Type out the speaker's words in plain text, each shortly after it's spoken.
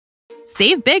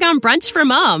Save big on brunch for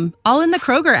mom, all in the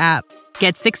Kroger app.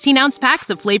 Get 16-ounce packs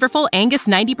of flavorful Angus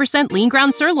 90% lean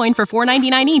ground sirloin for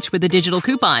 $4.99 each with a digital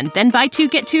coupon. Then buy 2,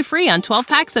 get 2 free on 12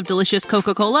 packs of delicious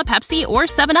Coca-Cola, Pepsi, or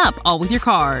 7-Up, all with your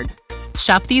card.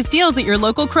 Shop these deals at your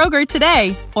local Kroger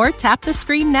today, or tap the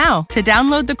screen now to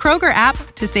download the Kroger app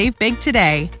to save big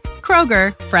today.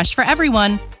 Kroger, fresh for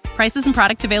everyone. Prices and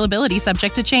product availability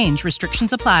subject to change.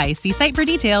 Restrictions apply. See site for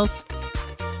details.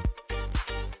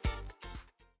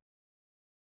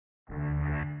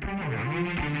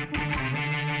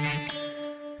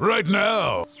 Right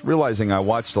now. Realizing I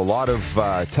watched a lot of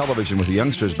television with the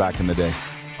youngsters back in the day.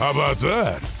 How about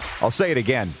that? I'll say it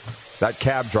again. That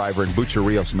cab driver in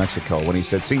Bucharrillos, Mexico, when he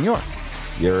said, Señor,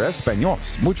 your español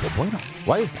es mucho bueno.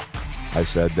 Why is that? I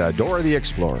said, Dora the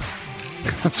Explorer.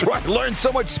 That's why I learned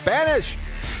so much Spanish.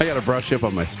 I got to brush up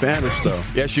on my Spanish, though.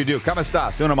 Yes, you do. ¿Cómo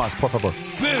estás? Uno más, por favor.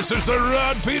 This is the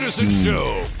Rod Peterson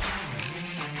Show.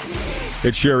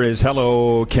 It sure is.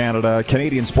 Hello, Canada.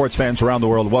 Canadian sports fans around the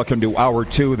world, welcome to Hour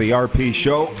 2 of the RP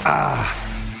Show.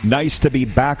 Nice to be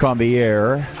back on the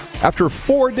air. After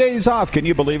 4 days off, can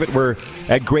you believe it? We're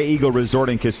at Grey Eagle Resort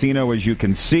and Casino, as you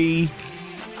can see,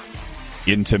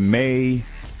 into May,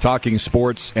 talking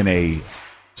sports in a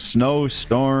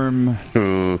snowstorm.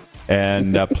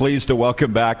 And pleased to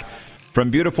welcome back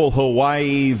from beautiful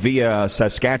Hawaii via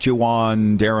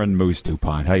Saskatchewan, Darren Moose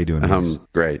DuPont. How you doing, Moose?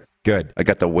 Great. Good. I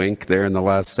got the wink there in the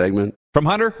last segment. From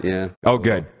Hunter? Yeah. Oh,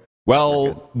 good.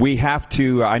 Well, we have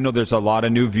to, I know there's a lot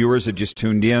of new viewers that just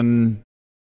tuned in,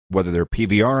 whether they're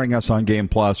PVRing us on Game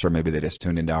Plus or maybe they just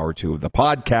tuned into Hour 2 of the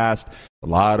podcast. A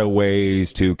lot of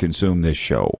ways to consume this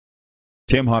show.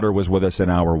 Tim Hunter was with us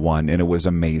in Hour 1, and it was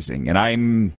amazing. And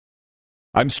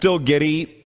I'm still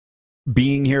giddy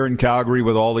being here in Calgary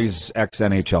with all these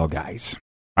ex-NHL guys.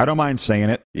 I don't mind saying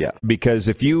it. Yeah. Because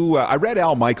if you, I read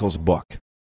Al Michaels' book.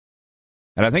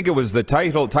 And I think it was the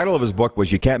title of his book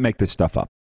was You Can't Make This Stuff Up.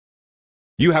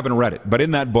 You haven't read it, but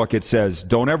in that book it says,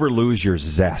 don't ever lose your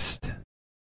zest.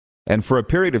 And for a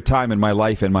period of time in my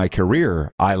life and my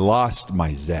career, I lost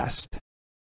my zest.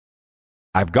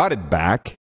 I've got it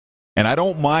back, and I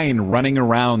don't mind running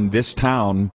around this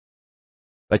town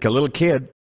like a little kid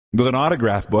with an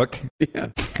autograph book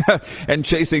and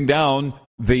chasing down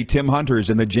the Tim Hunters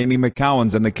and the Jamie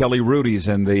McCowans and the Kelly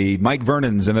Rudys and the Mike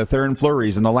Vernons and the Theron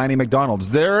Fleurys and the Lanny McDonalds.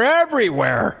 They're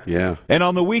everywhere. Yeah. And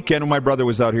on the weekend, when my brother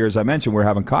was out here, as I mentioned, we were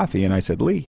having coffee, and I said,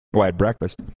 Lee, I had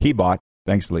breakfast. He bought.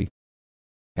 Thanks, Lee.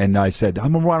 And I said,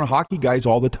 I'm around hockey guys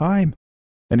all the time.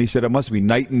 And he said, it must be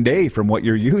night and day from what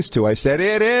you're used to. I said,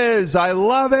 it is. I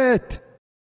love it.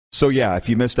 So, yeah, if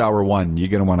you missed Hour 1, you're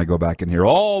going to want to go back and hear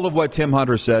all of what Tim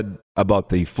Hunter said about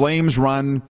the Flames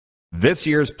run, this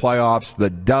year's playoffs, the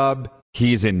dub.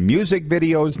 He's in music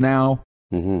videos now.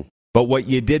 Mm-hmm. But what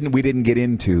we didn't get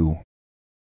into,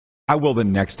 I will the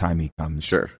next time he comes.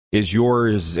 Sure. Is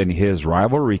yours and his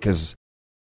rivalry, because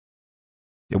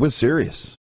it was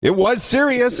serious. It was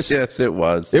serious. Yes, it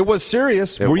was. It was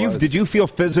serious. Did you feel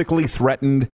physically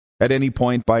threatened at any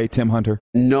point by Tim Hunter?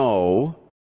 No,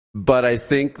 but I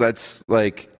think that's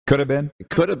like could have been. It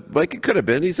could have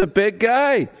been. He's a big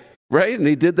guy, right? And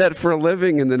he did that for a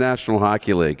living in the National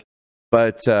Hockey League.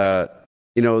 But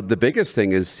the biggest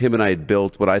thing is him and I had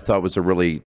built what I thought was a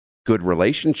really good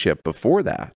relationship before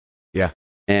that. Yeah.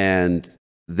 And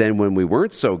then when we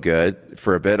weren't so good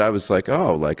for a bit, I was like,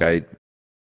 I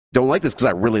don't like this because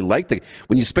I really liked it.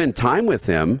 When you spend time with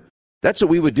him, that's what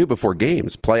we would do before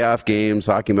games, playoff games,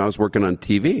 hockey. I was working on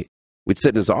TV. We'd sit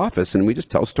in his office and we just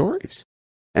tell stories.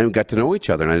 And we got to know each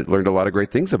other. And I learned a lot of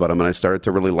great things about him. And I started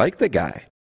to really like the guy,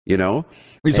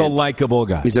 He's a likable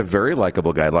guy. He's a very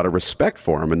likable guy. A lot of respect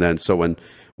for him. And then so when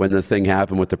the thing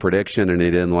happened with the prediction and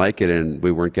he didn't like it and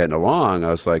we weren't getting along,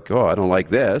 I was like, I don't like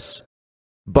this.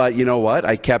 But you know what?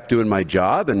 I kept doing my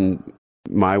job and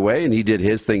my way, and he did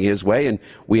his thing his way, and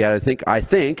we had, I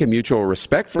think, a mutual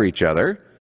respect for each other.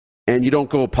 And you don't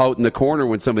go pout in the corner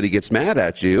when somebody gets mad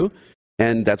at you,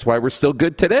 and that's why we're still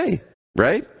good today,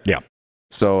 right? Yeah.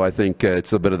 So I think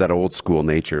it's a bit of that old school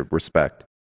nature, respect.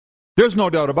 There's no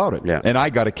doubt about it. Yeah. And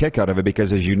I got a kick out of it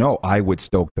because, as you know, I would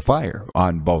stoke the fire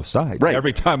on both sides. Right.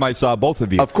 Every time I saw both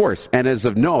of you. Of course. And as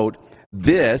of note,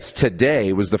 this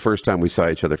today was the first time we saw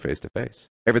each other face to face.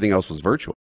 Everything else was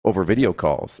virtual, over video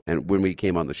calls, and when we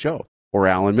came on the show, or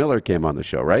Alan Miller came on the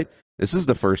show, right? This is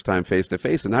the first time face to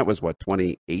face, and that was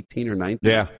 2018 or 19?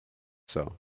 Yeah.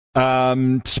 So,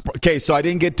 okay, so I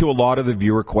didn't get to a lot of the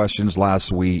viewer questions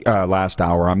last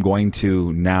hour. I'm going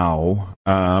to now.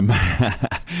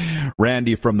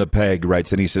 Randy from the Peg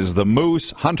writes, and he says, the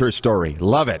Moose Hunter story,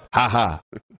 love it, haha.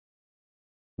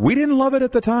 We didn't love it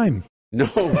at the time. No.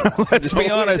 Let's be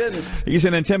honest. He's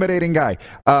an intimidating guy.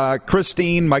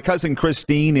 Christine, my cousin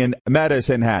Christine in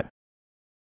Medicine Hat,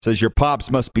 says your pops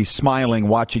must be smiling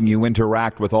watching you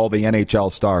interact with all the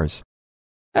NHL stars.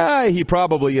 He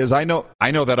probably is. I know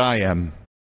that I am.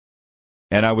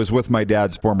 And I was with my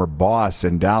dad's former boss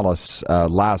in Dallas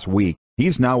last week.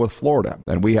 He's now with Florida.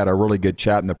 And we had a really good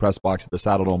chat in the press box at the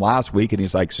Saddledome last week. And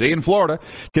he's like, see you in Florida.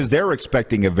 Because they're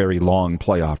expecting a very long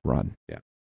playoff run. Yeah.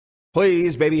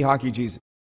 Please, baby hockey Jesus.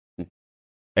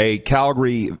 A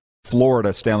Calgary,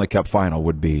 Florida Stanley Cup final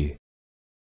would be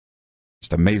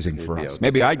just amazing for us.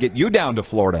 Maybe I get you down to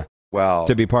Florida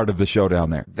to be part of the show down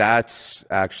there. That's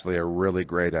actually a really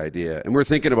great idea. And we're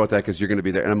thinking about that because you're going to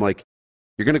be there. And I'm like,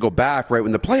 you're going to go back right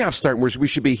when the playoffs start and we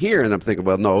should be here. And I'm thinking,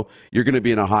 well, no, you're going to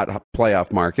be in a hot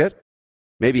playoff market.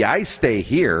 Maybe I stay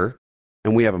here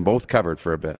and we have them both covered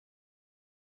for a bit.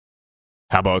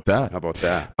 How about that?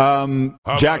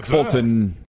 Jack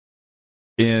Fulton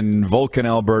in Vulcan,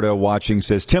 Alberta, watching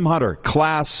says, Tim Hunter,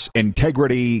 class,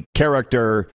 integrity,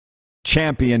 character,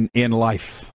 champion in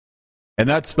life. And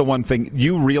that's the one thing.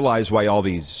 You realize why all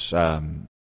these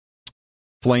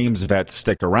Flames vets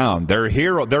stick around.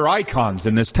 They're icons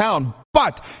in this town.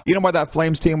 But you know why that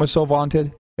Flames team was so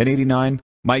vaunted in 89?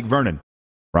 Mike Vernon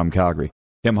from Calgary.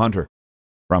 Tim Hunter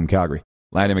from Calgary.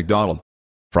 Lanny McDonald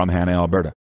from Hanna,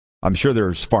 Alberta. I'm sure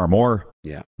there's far more,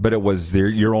 but it was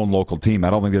your own local team.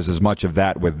 I don't think there's as much of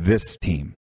that with this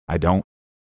team. I don't.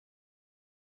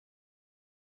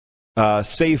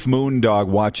 Safe Moondog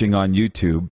watching on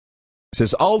YouTube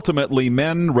says, ultimately,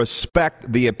 men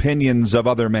respect the opinions of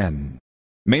other men.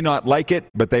 May not like it,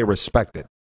 but they respect it.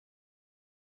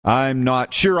 I'm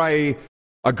not sure I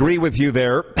agree with you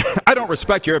there. I don't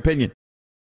respect your opinion.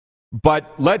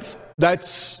 But let's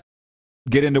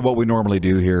get into what we normally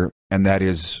do here, and that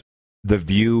is the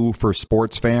view for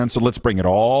sports fans. So let's bring it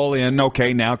all in,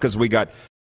 okay, now, because we got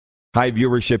high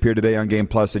viewership here today on Game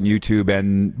Plus and YouTube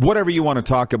and whatever you want to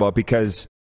talk about, because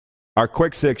our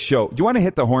Quick Six show. Do you want to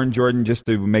hit the horn, Jordan, just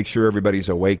to make sure everybody's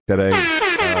awake today?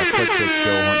 Quick Six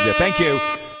show. Yeah, thank you.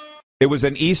 It was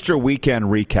an Easter weekend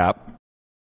recap.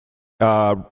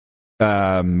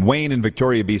 Wayne in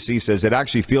Victoria, BC says, it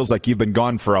actually feels like you've been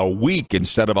gone for a week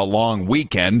instead of a long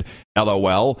weekend.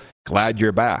 LOL. Glad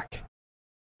you're back.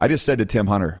 I just said to Tim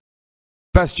Hunter,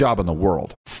 best job in the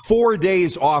world. 4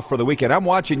 days off for the weekend. I'm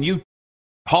watching you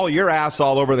haul your ass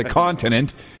all over the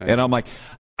continent, and I'm like,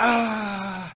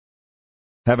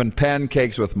 having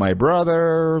pancakes with my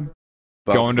brother,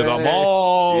 buffet. Going to the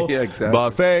mall,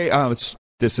 buffet.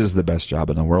 This is the best job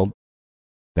in the world.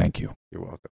 Thank you.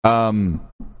 You're welcome.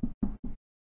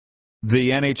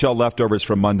 The NHL leftovers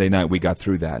from Monday night, we got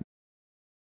through that.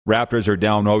 Raptors are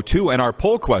down 0-2, and our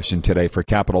poll question today for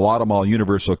Capital Automall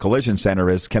Universal Collision Center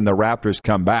is, can the Raptors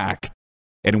come back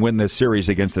and win this series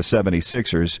against the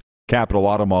 76ers? Capital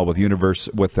Automall with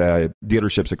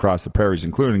dealerships across the prairies,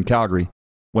 including Calgary,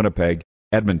 Winnipeg,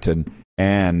 Edmonton,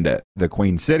 and the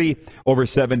Queen City. Over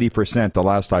 70%, the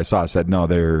last I saw, said no,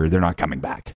 they're not coming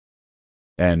back.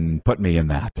 And put me in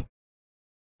that.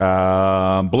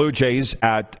 Blue Jays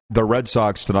at the Red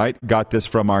Sox tonight. Got this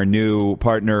from our new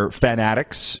partner,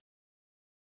 Fanatics.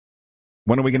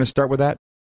 When are we going to start with that?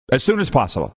 As soon as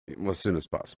possible. Well, as soon as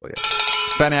possible, yeah.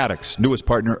 Fanatics, newest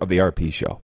partner of the RP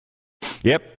show.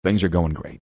 Yep, things are going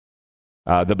great.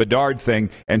 The Bedard thing,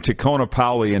 and Tacona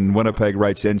Powley in Winnipeg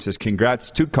writes in, says,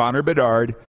 congrats to Connor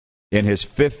Bedard in his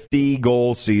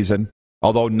 50-goal season,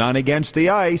 although none against the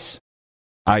ice.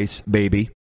 Ice, baby.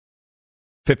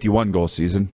 51-goal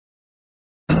season,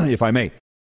 if I may.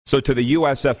 So to the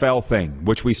USFL thing,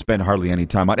 which we spend hardly any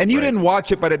time on. And you didn't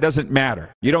watch it, but it doesn't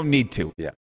matter. You don't need to. Yeah.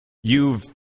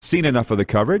 You've seen enough of the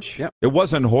coverage. Yep. It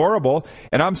wasn't horrible.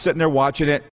 And I'm sitting there watching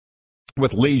it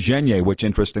with Lee Genier, which,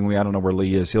 interestingly, I don't know where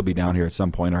Lee is. He'll be down here at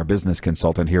some point, our business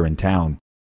consultant here in town.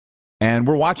 And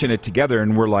we're watching it together,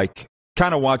 and we're like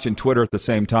kind of watching Twitter at the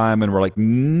same time. And we're like,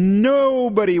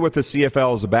 nobody with the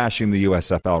CFL is bashing the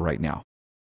USFL right now.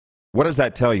 What does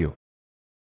that tell you?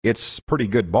 It's pretty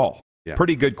good ball,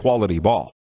 pretty good quality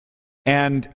ball.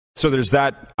 And so there's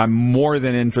that. I'm more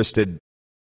than interested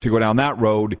to go down that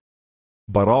road,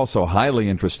 but also highly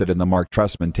interested in the Mark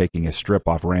Trestman taking a strip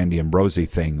off Randy Ambrosie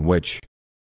thing, which,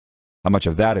 how much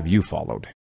of that have you followed?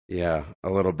 Yeah, a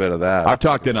little bit of that. I've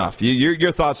talked enough.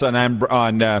 Your thoughts on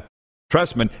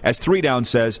Trestman, as 3 Down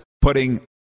says, putting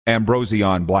Ambrosie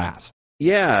on blast.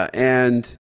 Yeah,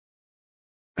 and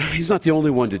he's not the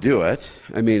only one to do it.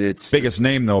 I mean, it's biggest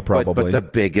name though, probably. But the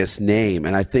biggest name,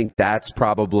 and I think that's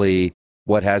probably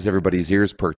what has everybody's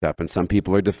ears perked up. And some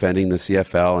people are defending the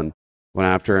CFL and went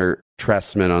after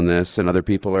Trestman on this, and other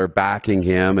people are backing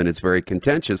him, and it's very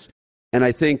contentious. And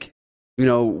I think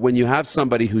when you have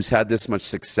somebody who's had this much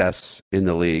success in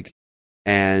the league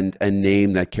and a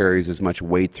name that carries as much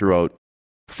weight throughout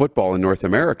football in North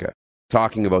America,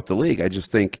 talking about the league, I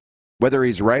just think whether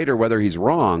he's right or whether he's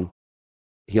wrong,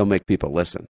 he'll make people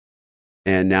listen.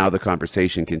 And now the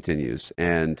conversation continues.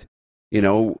 And,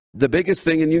 the biggest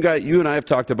thing, and you and I have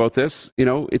talked about this,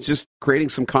 it's just creating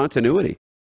some continuity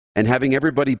and having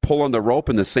everybody pull on the rope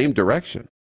in the same direction,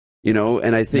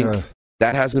 and I think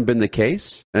that hasn't been the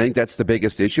case. I think that's the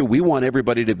biggest issue. We want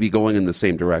everybody to be going in the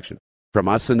same direction, from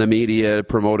us in the media,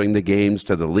 promoting the games,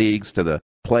 to the leagues, to the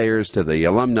players, to the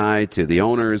alumni, to the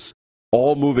owners,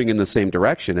 all moving in the same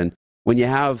direction. And when you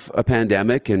have a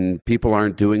pandemic and people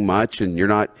aren't doing much and you're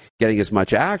not getting as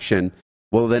much action,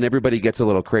 well, then everybody gets a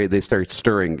little crazy. They start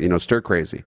stir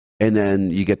crazy. And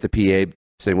then you get the PA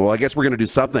saying, well, I guess we're going to do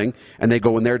something. And they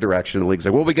go in their direction. The league's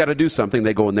like, well, we got to do something.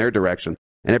 They go in their direction.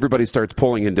 And everybody starts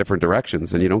pulling in different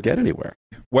directions and you don't get anywhere.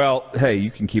 Well, hey,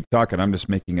 you can keep talking. I'm just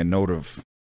making a note of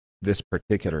this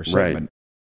particular segment.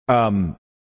 Right.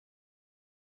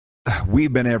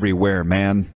 We've been everywhere,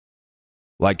 man.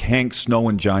 Like Hank Snow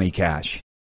and Johnny Cash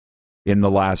in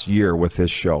the last year with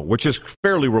this show, which is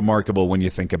fairly remarkable when you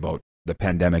think about the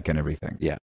pandemic and everything.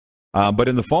 Yeah. But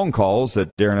in the phone calls that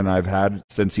Darren and I have had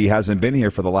since he hasn't been here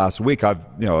for the last week,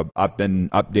 I've been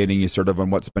updating you sort of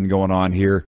on what's been going on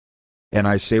here. And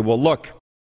I say, well, look,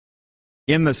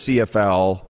 in the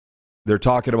CFL, they're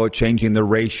talking about changing the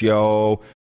ratio.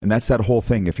 And that's that whole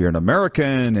thing. If you're an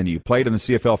American and you played in the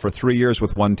CFL for 3 years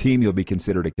with one team, you'll be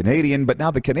considered a Canadian. But now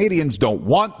the Canadians don't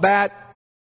want that.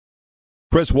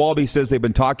 Chris Walby says they've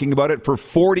been talking about it for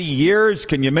 40 years.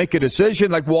 Can you make a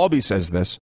decision? Like Walby says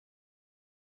this.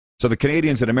 So the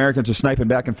Canadians and Americans are sniping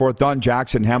back and forth. Don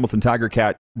Jackson, Hamilton Tiger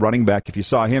Cat running back. If you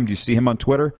saw him, do you see him on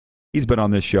Twitter? He's been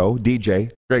on this show.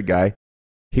 DJ, great guy.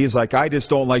 He's like, I just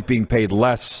don't like being paid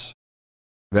less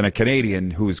than a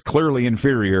Canadian who is clearly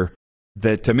inferior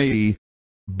to me,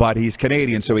 but he's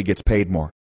Canadian, so he gets paid more.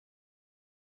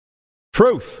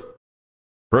 Truth.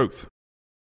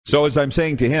 So as I'm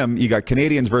saying to him, you got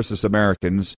Canadians versus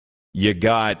Americans. You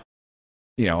got,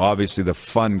 obviously the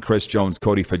fun Chris Jones,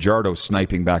 Cody Fajardo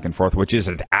sniping back and forth, which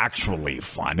isn't actually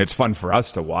fun. It's fun for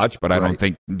us to watch, but I don't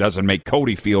think it doesn't make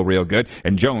Cody feel real good,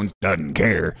 and Jones doesn't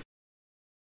care.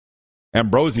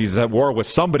 Ambrosie's at war with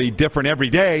somebody different every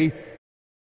day.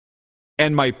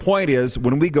 And my point is,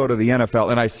 when we go to the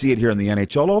NFL, and I see it here in the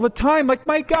NHL all the time, like,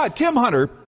 my God, Tim Hunter,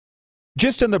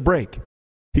 just in the break,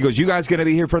 he goes, you guys going to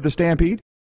be here for the Stampede?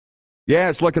 Yeah,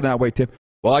 it's looking that way, Tim.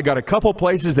 Well, I got a couple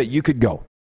places that you could go.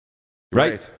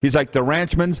 Right? He's like, the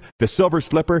Ranchman's, the Silver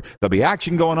Slipper, there'll be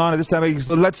action going on at this time. He's,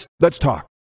 let's talk.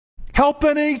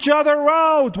 Helping each other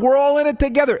out. We're all in it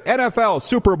together. NFL,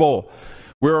 Super Bowl.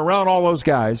 We're around all those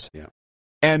guys. Yeah.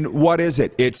 And what is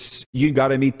it? It's, you got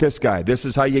to meet this guy. This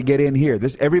is how you get in here.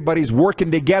 Everybody's working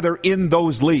together in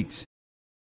those leagues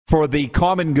for the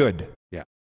common good. Yeah.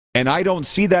 And I don't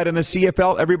see that in the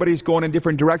CFL. Everybody's going in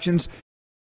different directions.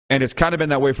 And it's kind of been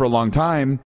that way for a long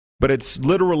time. But it's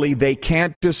literally they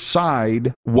can't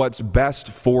decide what's best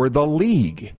for the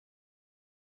league.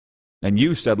 And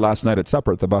you said last night at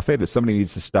supper at the buffet that somebody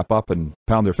needs to step up and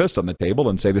pound their fist on the table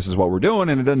and say, this is what we're doing.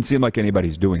 And it doesn't seem like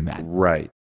anybody's doing that. Right.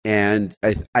 And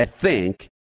I think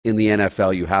in the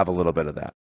NFL, you have a little bit of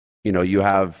that. You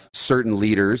have certain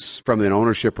leaders from an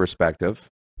ownership perspective,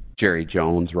 Jerry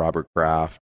Jones, Robert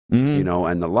Kraft, and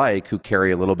the like, who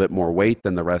carry a little bit more weight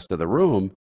than the rest of the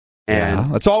room.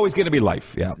 And it's always going to be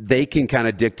life. Yeah. They can kind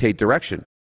of dictate direction,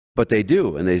 but they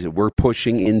do. And they say, we're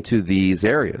pushing into these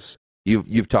areas.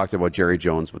 You've talked about Jerry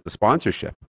Jones with the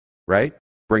sponsorship, right?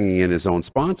 Bringing in his own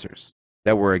sponsors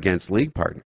that were against league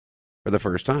partners for the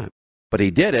first time. But he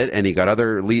did it, and he got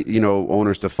other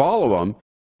owners to follow him.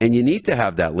 And you need to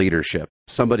have that leadership,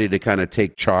 somebody to kind of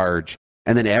take charge,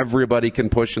 and then everybody can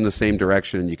push in the same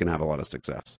direction, and you can have a lot of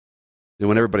success. And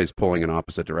when everybody's pulling in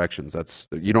opposite directions,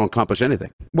 you don't accomplish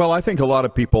anything. Well, I think a lot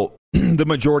of people, the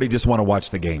majority just want to watch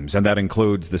the games, and that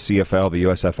includes the CFL, the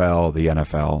USFL, the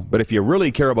NFL. But if you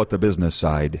really care about the business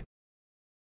side,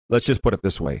 let's just put it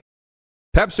this way.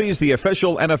 Pepsi is the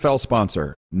official NFL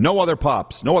sponsor. No other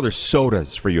pops, no other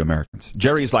sodas for you Americans.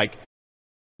 Jerry's like,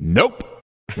 nope,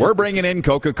 we're bringing in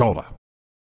Coca-Cola.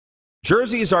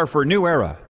 Jerseys are for New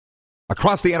Era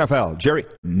across the NFL. Jerry,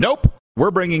 nope,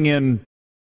 we're bringing in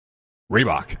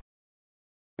Reebok.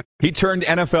 He turned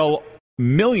NFL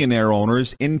millionaire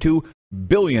owners into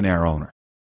billionaire owners.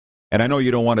 And I know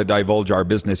you don't want to divulge our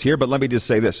business here, but let me just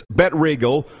say this. Bet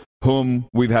Regal, whom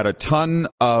we've had a ton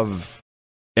of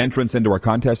entrance into our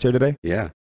contest here today. Yeah.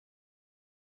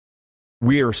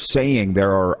 We are saying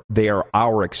they are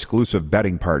our exclusive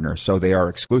betting partner, so they are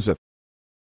exclusive.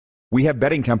 we have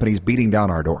betting companies beating down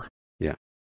our door. Yeah.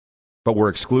 But we're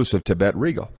exclusive to Bet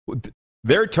Regal.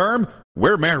 Their term,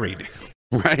 we're married.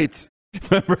 Right.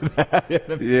 Remember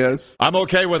that? Yes. I'm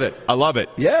okay with it. I love it.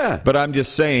 Yeah. But I'm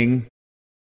just saying,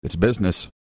 it's business.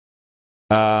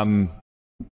 So,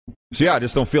 yeah, I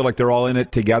just don't feel like they're all in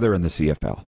it together in the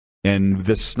CFL. And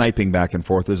this sniping back and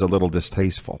forth is a little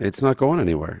distasteful. It's not going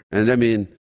anywhere. And I mean,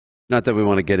 not that we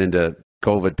want to get into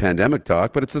COVID pandemic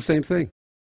talk, but it's the same thing.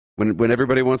 When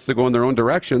everybody wants to go in their own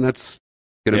direction, that's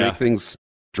going to make things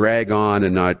drag on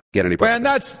and not get any progress. And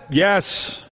that's,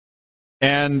 yes.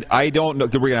 And I don't know,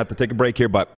 we're going to have to take a break here,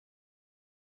 but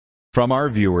from our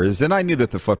viewers, and I knew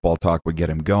that the football talk would get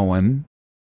him going,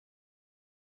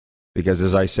 because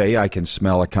as I say, I can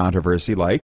smell a controversy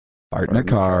like fart in a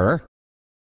car.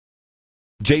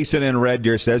 Jason in Red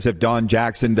Deer says if Don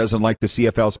Jackson doesn't like the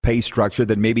CFL's pay structure,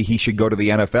 then maybe he should go to the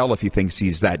NFL if he thinks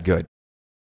he's that good.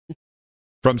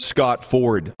 From Scott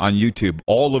Ford on YouTube,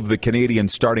 all of the Canadian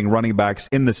starting running backs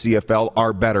in the CFL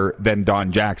are better than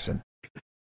Don Jackson.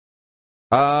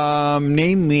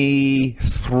 Name me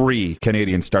 3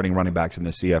 Canadian starting running backs in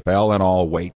the CFL, and I'll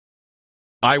wait.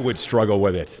 I would struggle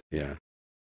with it. Yeah.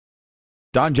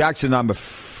 Don Jackson, I'm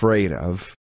afraid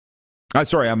of.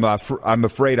 I'm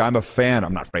afraid. I'm a fan.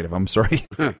 I'm not afraid of him. Sorry.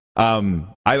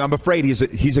 I'm afraid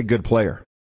he's a good player.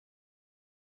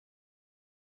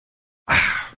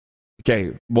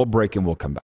 Okay, we'll break and we'll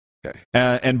come back. Okay.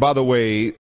 And by the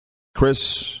way,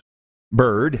 Chris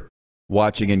Bird,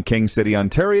 watching in King City,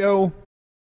 Ontario,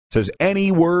 says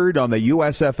any word on the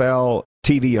USFL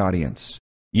TV audience?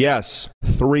 Yes,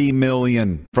 3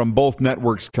 million from both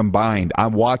networks combined.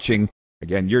 I'm watching.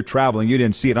 Again, you're traveling. You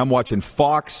didn't see it. I'm watching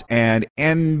Fox and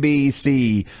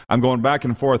NBC. I'm going back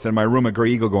and forth in my room at Grey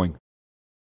Eagle going,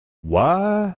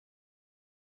 what?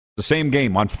 The same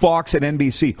game on Fox and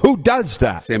NBC. Who does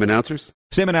that? Same announcers?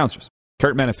 Same announcers.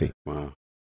 Kurt Menefee. Wow.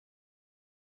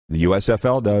 The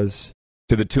USFL does.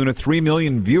 To the tune of 3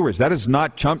 million viewers. That is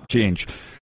not chump change.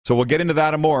 So we'll get into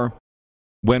that and more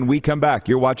when we come back.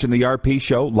 You're watching the RP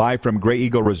Show live from Grey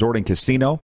Eagle Resort and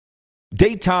Casino.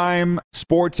 Daytime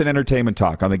sports and entertainment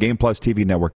talk on the Game Plus TV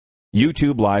network,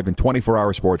 YouTube Live, and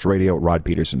 24-hour sports radio at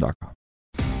rodpeterson.com.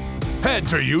 Head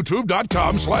to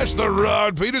youtube.com/The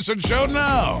Rod Peterson Show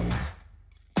now.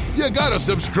 You gotta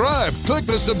subscribe. Click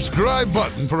the subscribe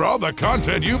button for all the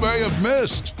content you may have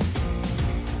missed.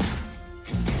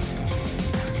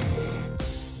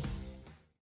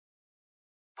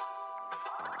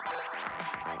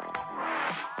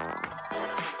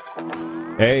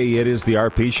 Hey, it is the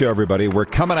RP Show, everybody. We're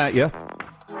coming at you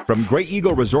from Grey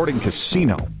Eagle Resort and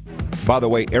Casino. By the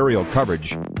way, aerial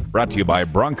coverage brought to you by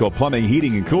Bronco Plumbing,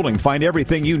 Heating, and Cooling. Find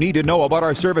everything you need to know about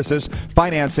our services,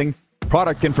 financing,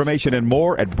 product information, and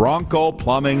more at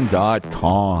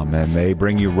broncoplumbing.com. And they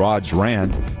bring you Rod's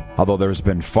Rant, although there's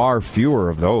been far fewer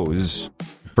of those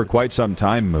for quite some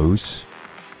time, Moose.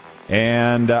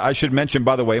 And I should mention,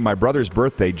 by the way, my brother's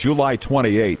birthday, July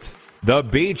 28th. The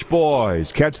Beach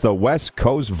Boys catch the West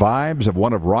Coast vibes of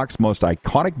one of rock's most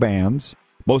iconic bands,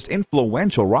 most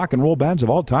influential rock and roll bands of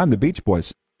all time, the Beach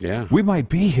Boys. Yeah. We might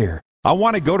be here. I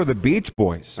want to go to the Beach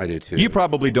Boys. I do too. You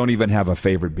probably don't even have a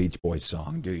favorite Beach Boys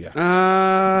song, do you?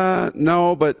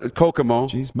 No, but Kokomo,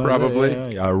 probably.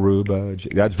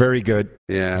 Aruba. That's very good.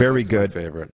 Yeah. Very that's good. My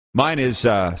favorite. Mine is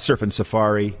Surfin'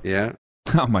 Safari. Yeah.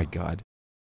 Oh, my God.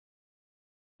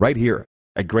 Right here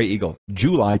at Grey Eagle,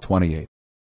 July 28th.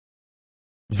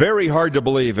 Very hard to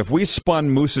believe. If we spun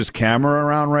Moose's camera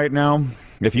around right now,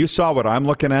 if you saw what I'm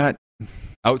looking at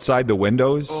outside the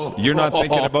windows, you're not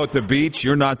thinking about the beach.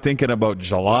 You're not thinking about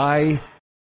July.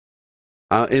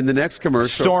 In the next commercial.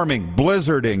 Storming,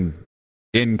 blizzarding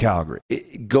in Calgary.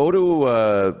 Go to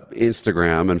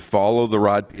Instagram and follow the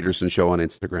Rod Peterson Show on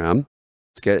Instagram.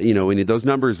 Let's get, we need those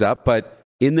numbers up. But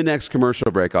in the next commercial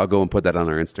break, I'll go and put that on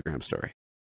our Instagram story.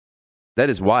 That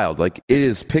is wild. Like, it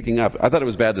is picking up. I thought it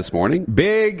was bad this morning.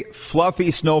 Big, fluffy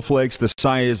snowflakes the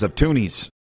size of toonies.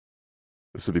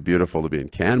 This would be beautiful to be in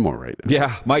Canmore right now.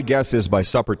 Yeah, my guess is by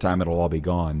supper time it'll all be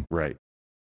gone. Right.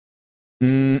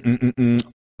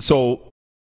 So,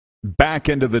 back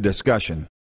into the discussion.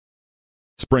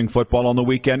 Spring football on the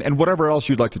weekend and whatever else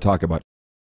you'd like to talk about.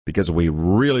 Because we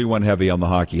really went heavy on the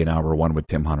hockey in hour one with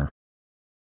Tim Hunter.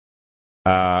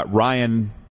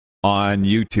 Ryan on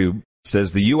YouTube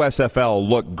says the USFL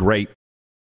looked great.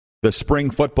 The spring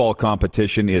football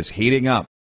competition is heating up,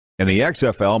 and the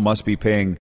XFL must be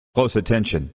paying close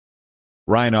attention.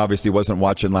 Ryan obviously wasn't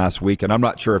watching last week, and I'm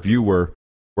not sure if you were,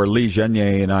 where Lee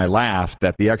Genier and I laughed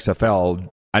that the XFL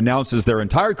announces their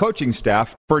entire coaching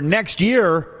staff for next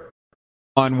year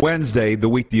on Wednesday, the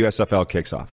week the USFL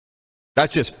kicks off.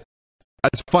 That's just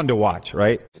That's fun to watch,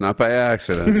 right? It's not by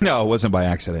accident. No, it wasn't by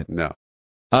accident. No.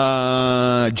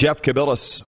 Jeff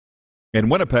Kabilis in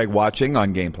Winnipeg watching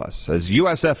on Game Plus says,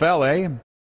 USFL, eh?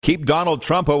 Keep Donald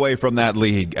Trump away from that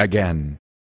league again.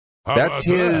 That's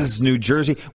his New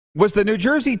Jersey. Was the New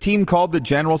Jersey team called the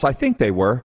Generals? I think they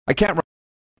were. I can't remember.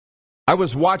 I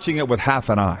was watching it with half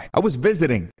an eye. I was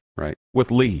visiting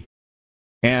with Lee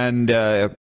and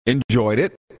enjoyed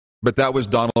it. But that was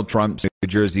Donald Trump's New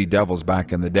Jersey Devils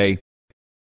back in the day.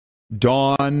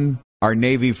 Don, our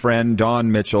Navy friend,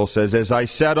 Don Mitchell, says, as I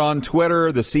said on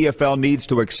Twitter, the CFL needs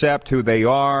to accept who they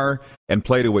are and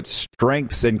play to its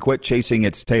strengths and quit chasing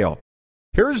its tail.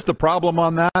 Here's the problem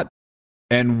on that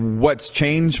and what's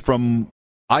changed from,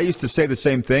 I used to say the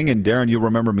same thing, and Darren, you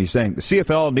remember me saying, the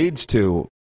CFL needs to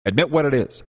admit what it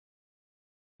is.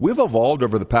 We've evolved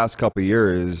over the past couple of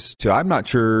years to, I'm not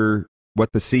sure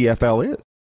what the CFL is.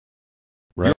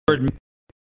 Right.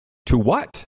 To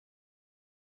what?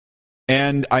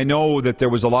 And I know that there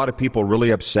was a lot of people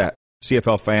really upset,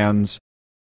 CFL fans,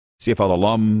 CFL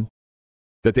alum,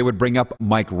 that they would bring up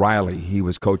Mike Riley. He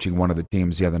was coaching one of the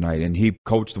teams the other night, and he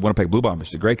coached the Winnipeg Blue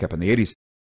Bombers, the Grey Cup in the 80s.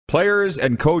 Players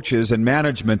and coaches and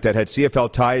management that had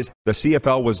CFL ties, the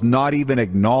CFL was not even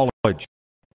acknowledged.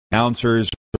 Announcers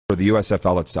for the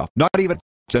USFL itself. Not even.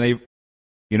 So they,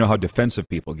 you know how defensive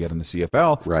people get in the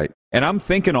CFL. Right. And I'm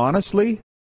thinking, honestly,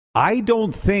 I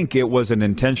don't think it was an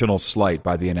intentional slight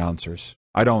by the announcers.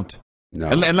 I don't. No.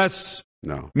 Unless,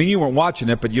 no. I mean, you weren't watching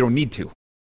it, but you don't need to.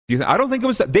 I don't think it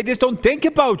was, they just don't think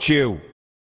about you.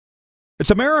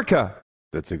 It's America.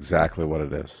 That's exactly what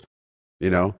it is. You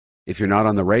know, if you're not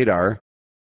on the radar,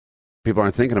 people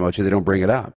aren't thinking about you, they don't bring it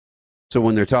up. So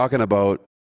when they're talking about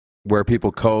where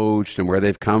people coached and where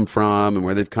they've come from and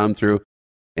where they've come through,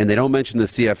 and they don't mention the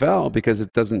CFL because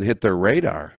it doesn't hit their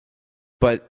radar.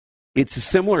 But it's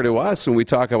similar to us when we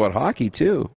talk about hockey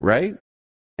too, right?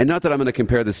 And not that I'm going to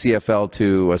compare the CFL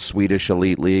to a Swedish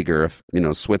elite league or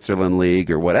a Switzerland league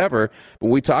or whatever.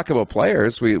 When we talk about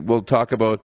players, we'll talk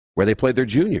about where they played their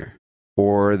junior,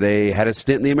 or they had a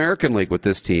stint in the American League with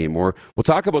this team, or we'll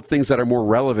talk about things that are more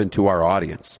relevant to our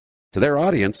audience. To their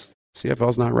audience, CFL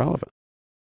is not relevant.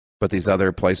 But these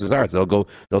other places are. So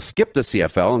they'll skip the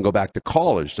CFL and go back to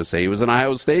college to say he was an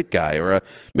Iowa State guy or a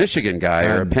Michigan guy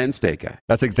or a Penn State guy.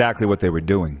 That's exactly what they were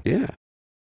doing. Yeah.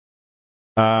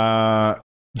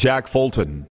 Jack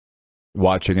Fulton,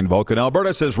 watching in Vulcan,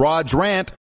 Alberta, says, Rod's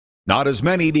rant, not as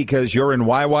many because you're in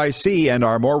YYC and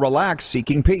are more relaxed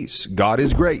seeking peace. God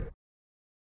is great.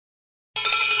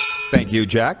 Thank you,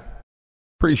 Jack.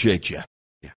 Appreciate you.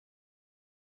 Yeah.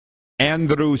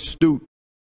 Andrew Stute,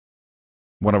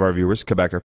 one of our viewers,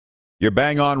 Quebecer. You're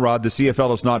bang on, Rod. The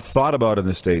CFL is not thought about in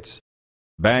the States.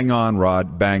 Bang on,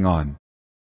 Rod. Bang on.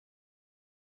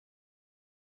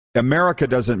 America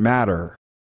doesn't matter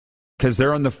because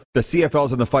they're in the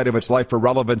CFL's in the fight of its life for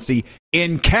relevancy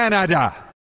in Canada.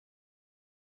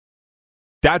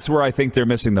 That's where I think they're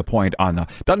missing the point on the.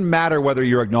 Doesn't matter whether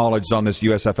you're acknowledged on this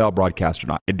USFL broadcast or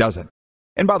not. It doesn't.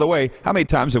 And by the way, how many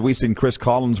times have we seen Chris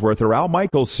Collinsworth or Al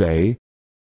Michaels say,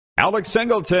 Alex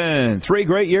Singleton, 3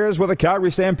 great years with the Calgary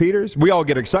Stampeders? We all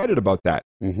get excited about that.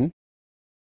 Mm-hmm.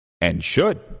 And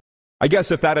should. I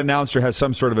guess if that announcer has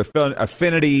some sort of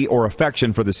affinity or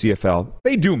affection for the CFL,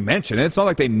 they do mention it. It's not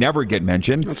like they never get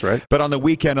mentioned. That's right. But on the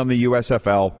weekend on the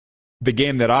USFL, the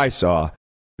game that I saw,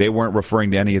 they weren't referring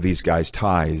to any of these guys'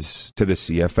 ties to the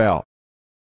CFL.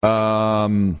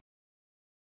 Ryan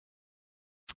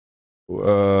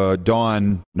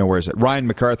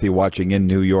McCarthy watching in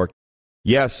New York.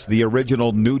 Yes, the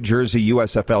original New Jersey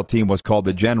USFL team was called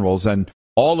the Generals, and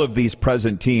all of these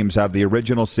present teams have the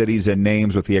original cities and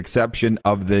names with the exception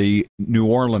of the New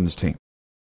Orleans team.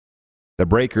 The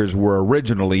Breakers were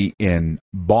originally in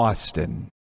Boston.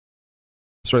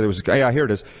 Sorry, here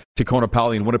it is. Tacona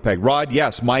Pally in Winnipeg. Rod,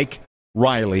 yes, Mike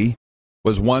Riley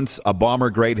was once a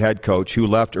Bomber grade head coach who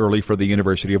left early for the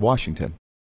University of Washington.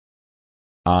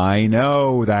 I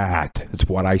know that. That's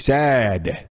what I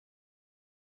said.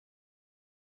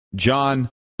 John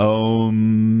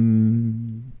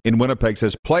in Winnipeg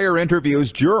says, player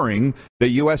interviews during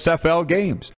the USFL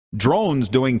games. Drones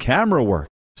doing camera work.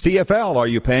 CFL, are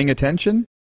you paying attention?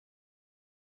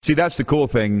 See, that's the cool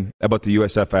thing about the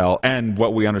USFL and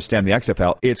what we understand the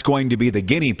XFL. It's going to be the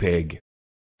guinea pig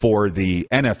for the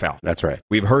NFL. That's right.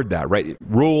 We've heard that, right?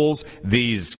 Rules,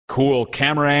 these cool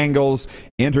camera angles,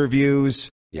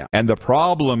 interviews. Yeah. And the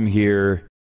problem here,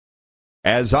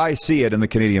 as I see it in the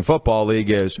Canadian Football League,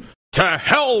 is to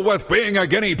hell with being a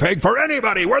guinea pig for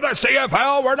anybody. We're the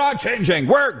CFL. We're not changing.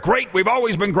 We're great. We've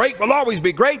always been great. We'll always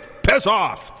be great. Piss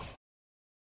off.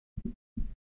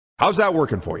 How's that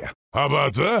working for you? How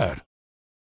about that?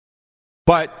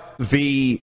 But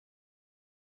the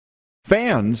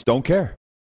fans don't care.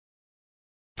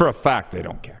 For a fact, they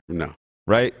don't care. No.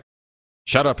 Right?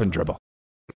 Shut up and dribble.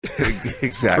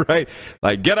 Exactly. Right?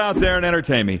 Like, get out there and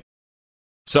entertain me.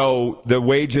 So the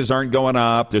wages aren't going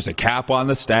up. There's a cap on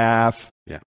the staff.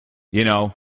 Yeah. You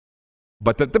know.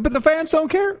 But the fans don't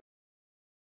care.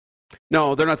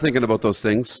 No, they're not thinking about those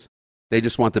things. They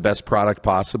just want the best product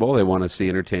possible. They want to see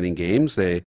entertaining games.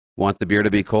 They want the beer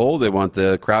to be cold. They want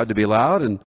the crowd to be loud,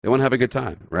 and they want to have a good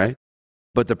time, right?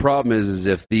 But the problem is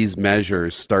if these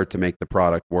measures start to make the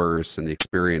product worse and the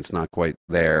experience not quite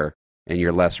there and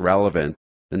you're less relevant,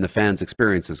 then the fans'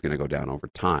 experience is going to go down over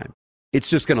time. It's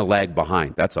just going to lag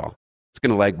behind. That's all. It's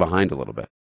going to lag behind a little bit.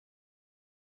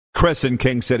 Chris in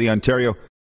King City, Ontario.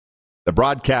 The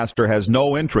broadcaster has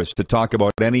no interest to talk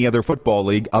about any other football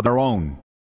league of their own.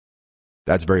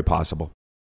 That's very possible.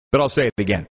 But I'll say it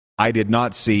again. I did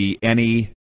not see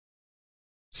any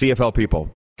CFL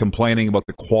people complaining about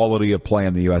the quality of play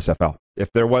in the USFL. If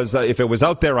it was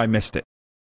out there, I missed it.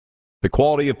 The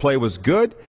quality of play was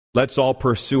good. Let's all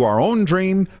pursue our own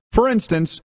dream. For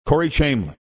instance, Corey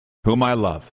Chamberlain, whom I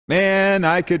love. Man,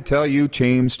 I could tell you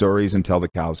Chame stories until the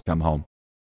cows come home.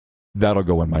 That'll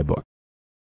go in my book.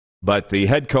 But the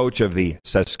head coach of the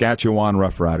Saskatchewan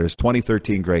Roughriders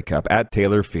 2013 Grey Cup at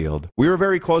Taylor Field, we were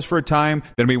very close for a time,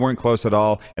 then we weren't close at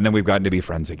all, and then we've gotten to be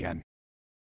friends again.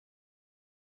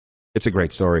 It's a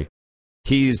great story.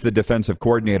 He's the defensive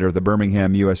coordinator of the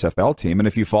Birmingham USFL team, and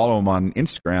if you follow him on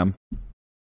Instagram,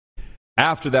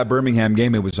 after that Birmingham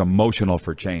game, it was emotional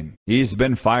for Chame. He's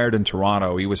been fired in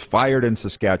Toronto. He was fired in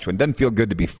Saskatchewan. Doesn't feel good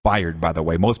to be fired, by the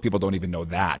way. Most people don't even know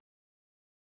that.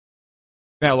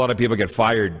 Yeah, a lot of people get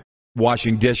fired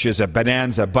washing dishes at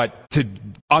Bonanza, but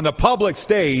on the public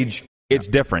stage, it's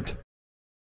different.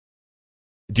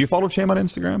 Do you follow Chame on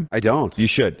Instagram? I don't. You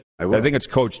should. I will. I think it's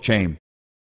Coach Chame.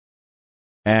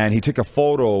 And he took a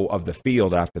photo of the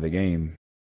field after the game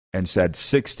and said,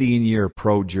 16-year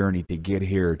pro journey to get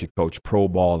here to coach pro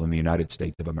ball in the United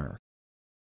States of America.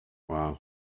 Wow.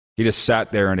 He just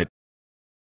sat there and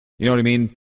you know what I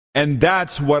mean? And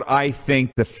that's what I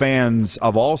think the fans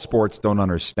of all sports don't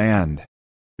understand.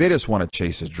 They just want to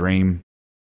chase a dream.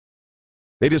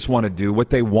 They just want to do what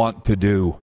they want to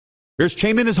do. Here's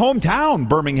Chame in his hometown,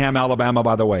 Birmingham, Alabama,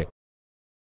 by the way.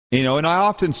 You know, and I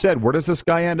often said, where does this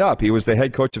guy end up? He was the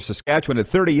head coach of Saskatchewan at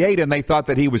 38, and they thought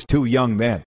that he was too young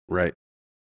then. Right.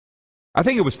 I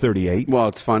think it was 38. Well,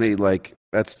 it's funny, we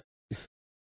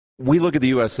look at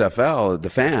the USFL, the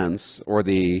fans, or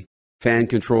the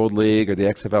fan-controlled league, or the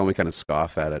XFL, and we kind of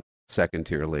scoff at it.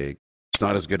 Second-tier league. It's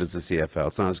not as good as the CFL.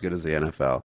 It's not as good as the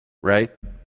NFL, right?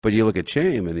 But you look at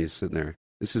Chame, and he's sitting there.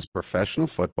 This is professional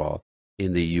football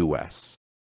in the U.S.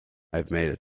 I've made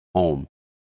it home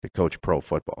to coach pro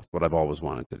football. It's what I've always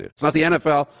wanted to do. It's not the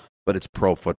NFL, but it's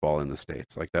pro football in the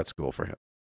States. That's cool for him.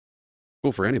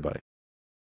 Cool for anybody.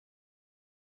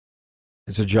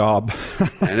 It's a job.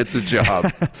 And it's a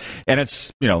job. And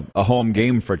it's, a home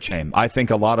game for Chame. I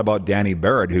think a lot about Danny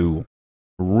Barrett, who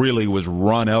really was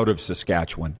run out of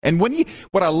Saskatchewan. And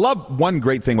what I love, one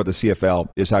great thing with the CFL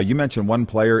is how you mentioned one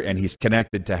player and he's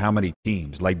connected to how many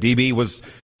teams. Like DB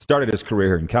started his career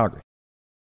here in Calgary.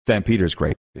 Sam Peters,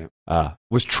 great. Yeah.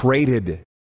 Was traded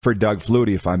for Doug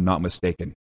Flutie, if I'm not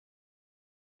mistaken.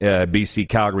 BC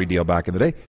Calgary deal back in the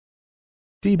day.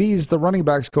 DB's the running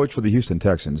backs coach for the Houston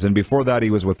Texans, and before that he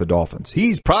was with the Dolphins.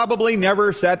 He's probably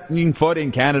never setting foot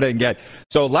in Canada again.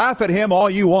 So laugh at him all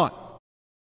you want.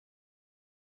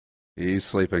 He's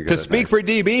sleeping good. To speak for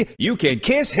DB, you can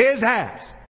kiss his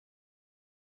ass.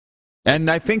 And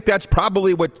I think that's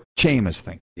probably what Chame is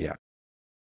thinking. Yeah.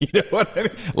 You know what I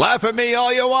mean? Laugh at me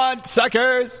all you want,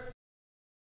 suckers.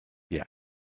 Yeah.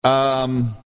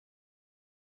 From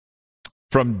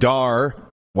Dar,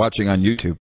 watching on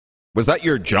YouTube. Was that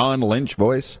your John Lynch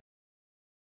voice?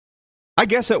 I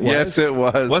guess it was. Yes, it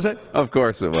was. Was it? Of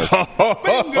course it was.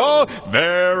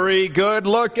 Very good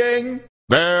looking.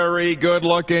 Very good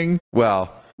looking.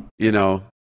 Well,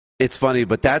 it's funny,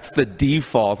 but that's the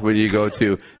default when you go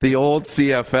to the old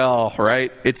CFL,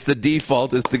 right? It's the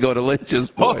default is to go to Lynch's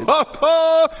voice.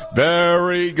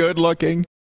 Very good looking.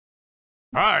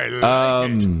 I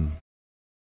like it.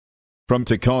 From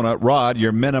Tacona, Rod,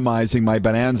 you're minimizing my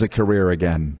Bonanza career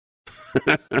again.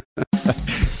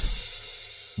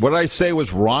 What did I say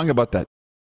was wrong about that?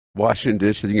 Washing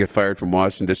dishes, you get fired from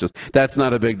washing dishes. That's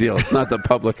not a big deal. It's not the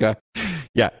public eye.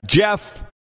 Yeah. Jeff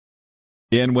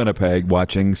in Winnipeg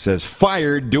watching says,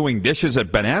 fired doing dishes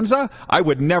at Bonanza? I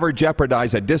would never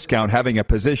jeopardize a discount having a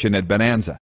position at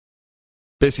Bonanza.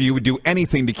 Basically, you would do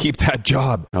anything to keep that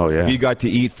job. Oh, yeah. If you got to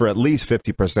eat for at least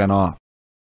 50% off.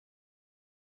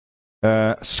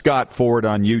 Scott Ford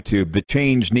on YouTube. The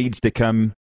change needs to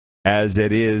come as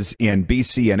it is in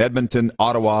BC and Edmonton,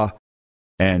 Ottawa,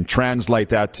 and translate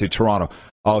that to Toronto.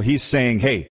 Oh, he's saying,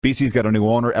 hey, BC's got a new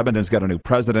owner, Edmonton's got a new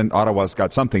president, Ottawa's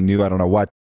got something new, I don't know what.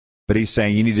 But he's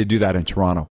saying you need to do that in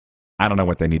Toronto. I don't know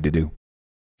what they need to do.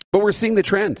 But we're seeing the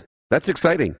trend. That's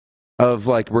exciting. Of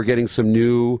like we're getting some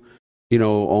new,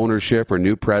 ownership or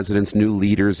new presidents, new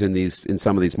leaders in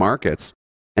some of these markets.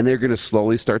 And they're going to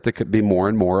slowly start to be more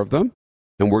and more of them.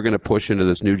 And we're going to push into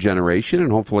this new generation.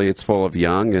 And hopefully it's full of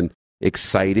young and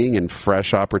exciting and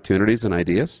fresh opportunities and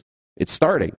ideas. It's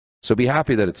starting. So be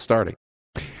happy that it's starting.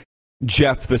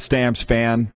 Jeff, the Stamps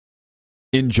fan,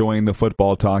 enjoying the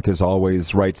football talk as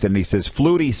always, writes in. He says,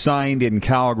 Flutie signed in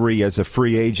Calgary as a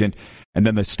free agent, and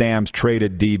then the Stamps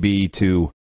traded DB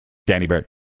to Danny Barrett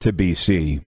to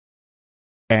BC.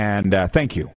 And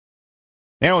thank you.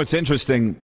 It's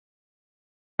interesting.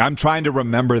 I'm trying to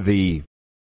remember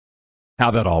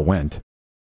how that all went.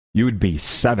 You would be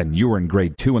 7. You were in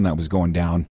grade 2 when that was going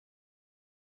down.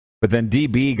 But then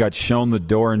DB got shown the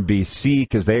door in BC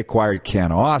because they acquired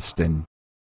Ken Austin.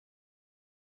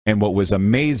 And what was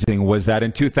amazing was that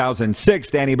in 2006,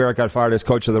 Danny Barrett got fired as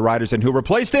coach of the Riders, and who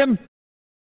replaced him?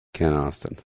 Ken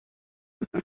Austin.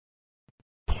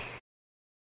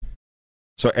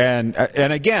 So and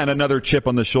again, another chip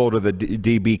on the shoulder that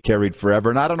DB carried forever.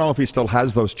 And I don't know if he still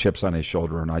has those chips on his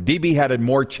shoulder or not. DB had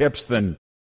more chips than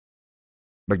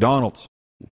McDonald's.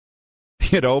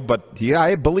 But yeah,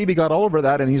 I believe he got all over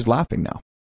that, and he's laughing now.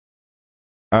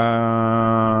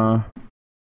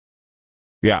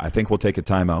 Yeah, I think we'll take a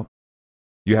timeout.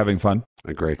 You having fun?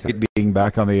 A great time. Being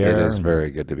back on the air. It is very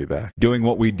good to be back. Doing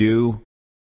what we do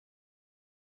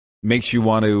makes you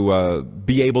want to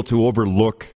be able to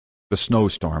overlook the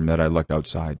snowstorm that I looked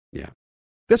outside. Yeah.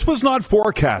 This was not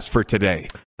forecast for today.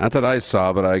 Not that I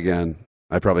saw, but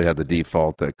I probably had the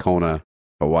default Kona,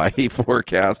 Hawaii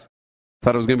forecast.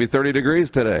 Thought it was going to be 30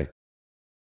 degrees today.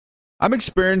 I'm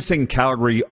experiencing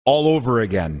Calgary all over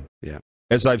again. Yeah.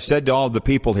 As I've said to all the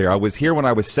people here, I was here when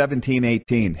I was 17,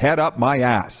 18. Head up my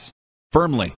ass.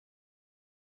 Firmly.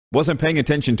 Wasn't paying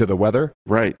attention to the weather.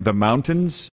 Right. The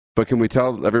mountains. But can we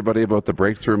tell everybody about the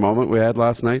breakthrough moment we had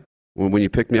last night when you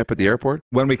picked me up at the airport?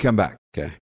 When we come back.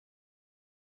 Okay.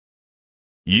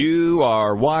 You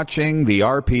are watching the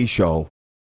RP Show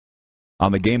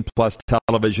on the Game Plus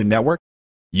Television Network.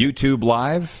 YouTube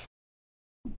Live.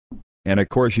 And, of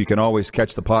course, you can always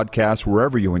catch the podcast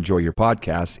wherever you enjoy your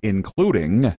podcasts,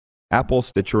 including Apple,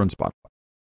 Stitcher, and Spotify.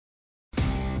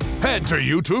 Head to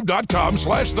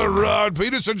youtube.com/The Rod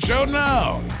Peterson Show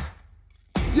now.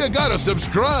 You gotta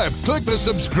subscribe. Click the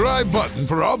subscribe button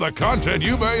for all the content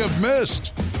you may have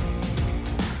missed.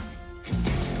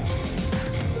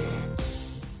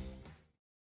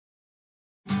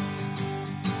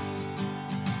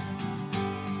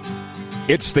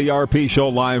 It's the RP Show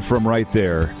live from right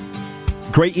there.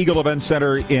 Great Eagle Event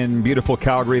Center in beautiful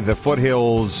Calgary, the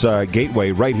Foothills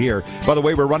Gateway right here. By the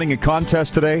way, we're running a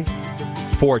contest today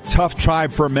for Tough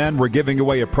Tribe for Men. We're giving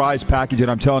away a prize package, and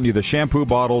I'm telling you, the shampoo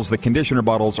bottles, the conditioner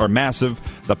bottles are massive.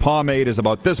 The pomade is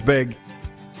about this big.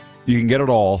 You can get it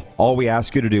all. All we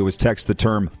ask you to do is text the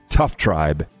term Tough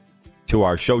Tribe to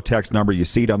our show text number. You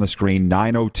see it on the screen,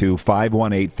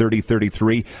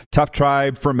 902-518-3033. Tough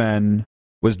Tribe for Men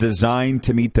was designed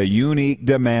to meet the unique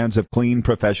demands of clean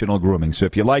professional grooming. So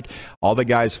if you like all the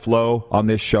guys flow on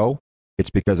this show, it's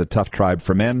because of Tough Tribe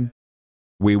for Men.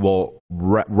 We will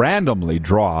randomly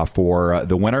draw for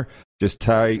the winner. Just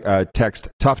text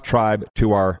Tough Tribe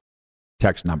to our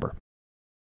text number.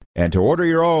 And to order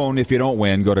your own, if you don't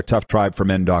win, go to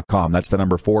toughtribeformen.com. That's the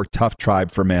number 4,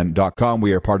 toughtribeformen.com.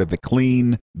 We are part of the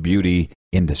clean beauty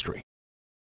industry.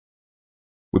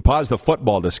 We paused the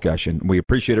football discussion. We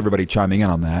appreciate everybody chiming in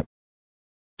on that.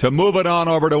 To move it on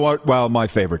over to my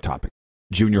favorite topic,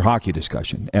 junior hockey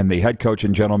discussion. And the head coach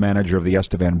and general manager of the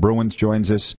Estevan Bruins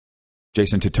joins us,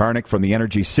 Jason Tatarnic from the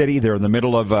Energy City. They're in the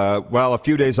middle of, a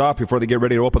few days off before they get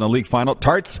ready to open the league final.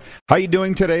 Tarts, how you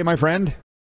doing today, my friend?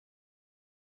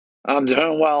 I'm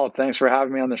doing well. Thanks for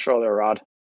having me on the show there, Rod.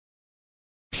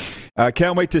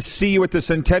 Can't wait to see you at the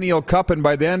Centennial Cup, and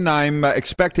by then I'm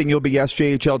expecting you'll be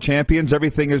SJHL champions.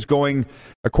 Everything is going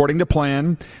according to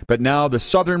plan, but now the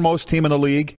southernmost team in the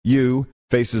league, you,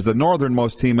 faces the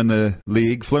northernmost team in the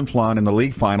league, Flin Flon, in the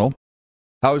league final.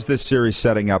 How is this series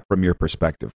setting up from your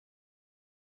perspective?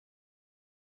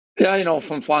 Yeah,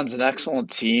 Flin Flon's an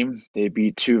excellent team. They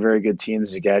beat 2 very good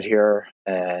teams to get here,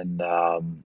 and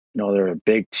they're a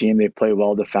big team. They play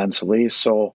well defensively,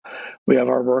 so we have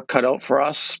our work cut out for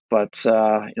us. But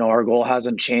our goal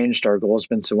hasn't changed. Our goal has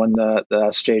been to win the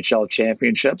SJHL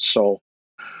championship. So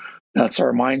That's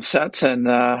our mindset,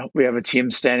 and we have a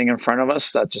team standing in front of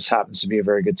us that just happens to be a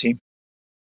very good team.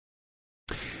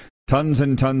 Tons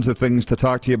and tons of things to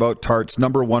talk to you about, Tarts.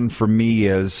 Number one for me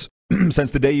is,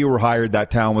 since the day you were hired,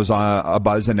 that town was a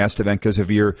buzz in Estevan because of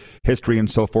your history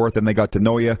and so forth, and they got to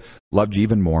know you, loved you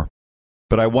even more.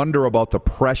 But I wonder about the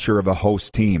pressure of a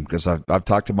host team, because I've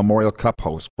talked to Memorial Cup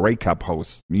hosts, Grey Cup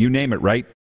hosts, you name it, right?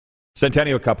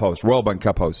 Centennial Cup hosts, Royal Bank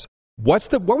Cup hosts.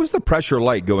 What was the pressure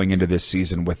like going into this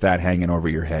season with that hanging over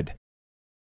your head?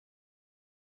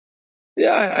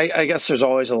 Yeah, I guess there's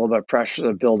always a little bit of pressure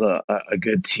to build a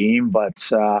good team,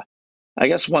 but I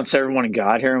guess once everyone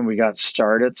got here and we got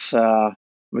started,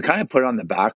 we kind of put it on the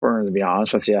back burner, to be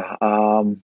honest with you.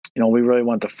 We really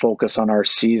want to focus on our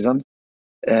season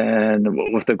and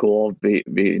with the goal of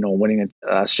winning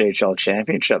a SJHL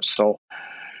championship. So,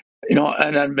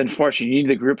 and I've been fortunate. You need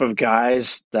the group of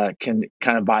guys that can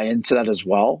kind of buy into that as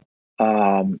well.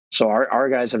 So our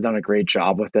guys have done a great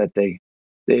job with it.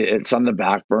 It's on the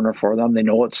back burner for them. They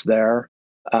know it's there.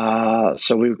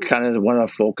 So we kind of want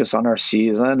to focus on our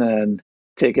season and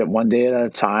take it one day at a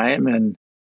time. And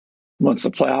once the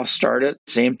playoffs started,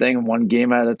 same thing, one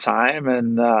game at a time.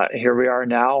 And here we are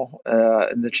now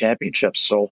in the championship.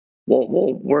 So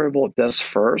we'll worry about this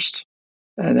first.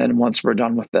 And then once we're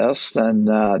done with this, then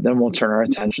we'll turn our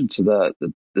attention to the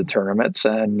tournaments.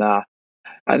 And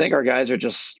I think our guys are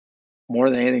just more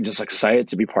than anything just excited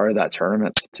to be part of that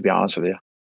tournament, to be honest with you.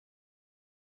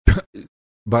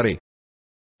 Buddy,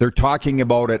 they're talking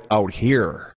about it out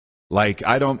here. Like,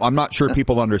 I'm not sure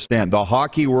people understand. The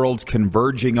hockey world's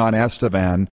converging on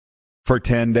Estevan for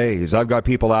 10 days. I've got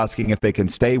people asking if they can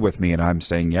stay with me, and I'm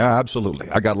saying, yeah, absolutely.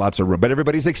 I got lots of room, but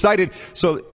everybody's excited.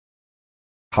 So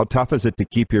how tough is it to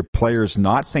keep your players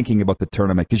not thinking about the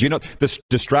tournament? Because, the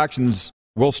distractions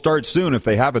will start soon if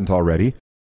they haven't already.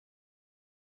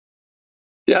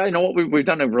 Yeah, I know we've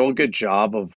done a real good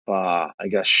job of,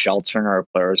 sheltering our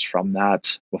players from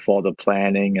that with all the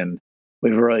planning, and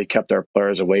we've really kept our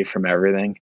players away from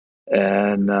everything.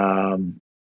 And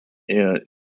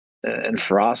and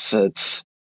for us, it's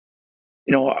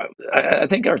I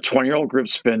think our 20-year-old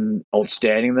group's been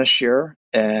outstanding this year.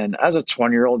 And as a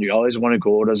 20-year-old, you always want to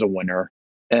go out as a winner.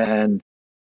 And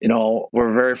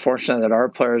we're very fortunate that our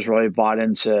players really bought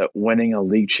into winning a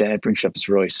league championship is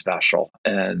really special.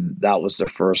 And that was their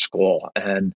first goal.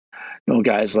 And,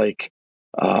 guys like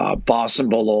Boston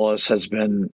Bololis has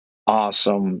been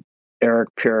awesome. Eric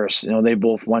Pierce, they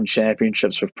both won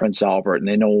championships with Prince Albert, and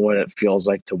they know what it feels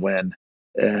like to win.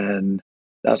 And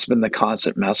that's been the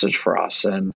constant message for us.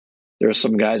 And there's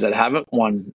some guys that haven't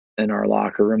won in our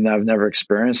locker room that have never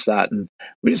experienced that. And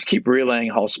we just keep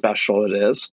relaying how special it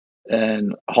is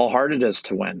and how hard it is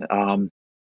to win.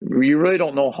 You really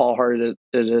don't know how hard it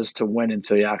is to win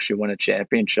until you actually win a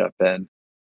championship. And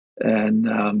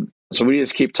so we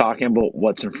just keep talking about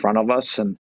what's in front of us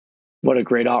and what a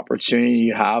great opportunity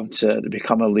you have to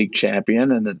become a league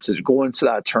champion and to go into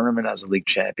that tournament as a league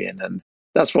champion. And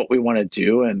that's what we want to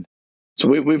do. And so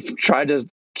we've tried to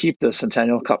keep the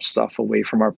Centennial Cup stuff away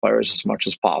from our players as much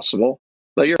as possible.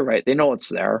 But you're right, they know it's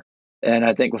there. And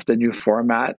I think with the new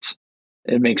format,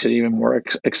 it makes it even more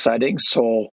exciting.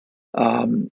 So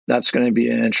that's going to be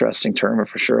an interesting tournament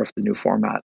for sure with the new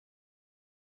format.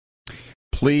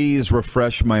 Please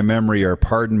refresh my memory or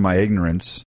pardon my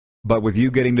ignorance, but with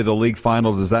you getting to the league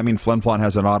finals, does that mean Flin Flon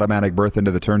has an automatic berth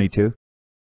into the tourney too?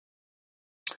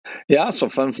 Yeah, so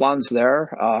Flin Flon's there.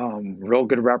 Real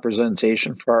good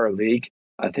representation for our league.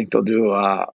 I think they'll do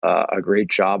a great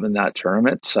job in that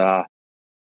tournament. I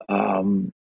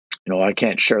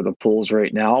can't share the pools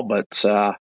right now, but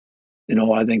I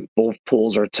think both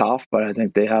pools are tough, but I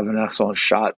think they have an excellent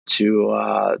shot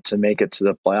to make it to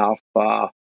the playoff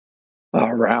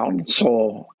round.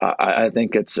 So I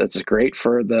think it's great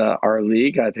for our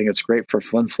league. I think it's great for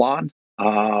Flin Flon.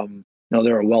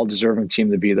 They're a well-deserving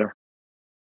team to be there.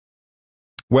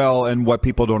 Well, and what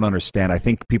people don't understand, I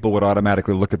think people would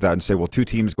automatically look at that and say, well, two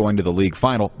teams going to the league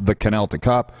final, the Canalta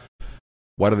Cup,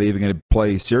 what are they even going to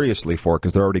play seriously for?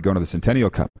 Because they're already going to the Centennial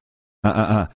Cup.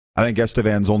 I think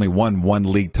Estevan's only won one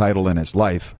league title in his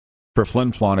life. For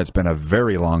Flin Flon, it's been a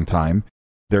very long time.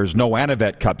 There's no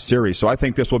Anavet Cup series, so I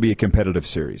think this will be a competitive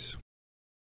series.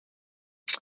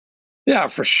 Yeah,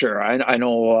 for sure. I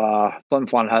know Flin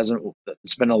Flon hasn't.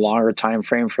 It's been a longer time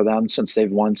frame for them since they've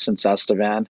won since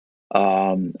Estevan.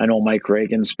 I know Mike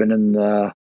Reagan's been in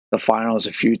the finals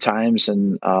a few times,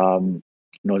 and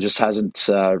just hasn't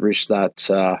reached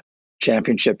that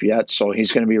championship yet. So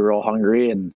he's going to be real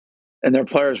hungry. And their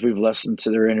players, we've listened to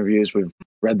their interviews, we've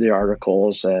read the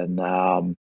articles, and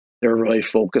they're really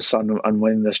focused on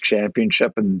winning this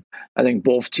championship. And I think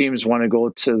both teams want to go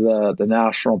to the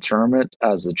national tournament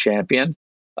as the champion.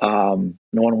 No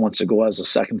one wants to go as a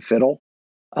second fiddle.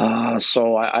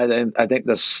 So I think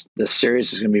this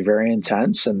series is going to be very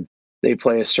intense, and they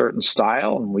play a certain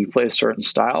style and we play a certain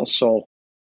style. So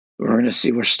we're going to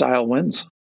see which style wins.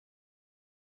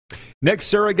 Nick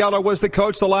Saragella was the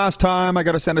coach the last time. I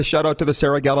got to send a shout out to the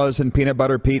Saragellas and Peanut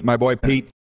Butter Pete, my boy Pete.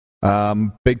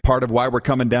 Big part of why we're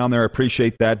coming down there. I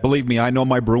appreciate that. Believe me, I know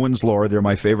my Bruins lore. They're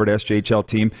my favorite SJHL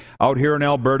team. Out here in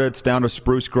Alberta, it's down to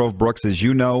Spruce Grove Brooks, as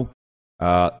you know.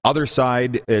 Other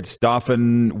side, it's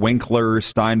Dauphin, Winkler,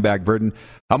 Steinbach, Verdun.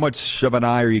 How much of an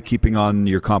eye are you keeping on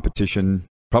your competition?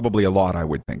 Probably a lot, I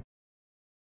would think.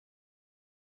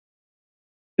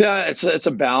 Yeah, it's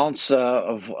a balance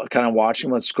of kind of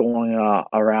watching what's going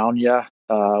around you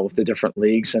with the different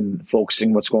leagues and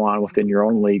focusing what's going on within your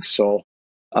own league. So,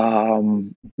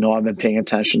 I've been paying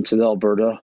attention to the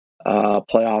Alberta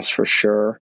playoffs for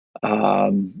sure.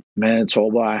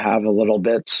 Manitoba, I have a little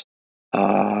bit.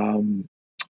 I've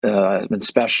been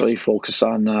especially focused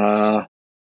on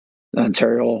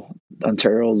Ontario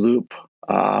Loop,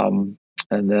 and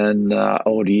then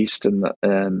out east, and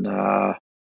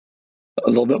a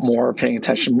little bit more paying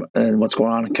attention and what's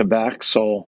going on in Quebec.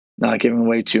 So not giving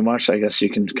away too much. I guess you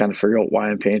can kind of figure out why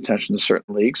I'm paying attention to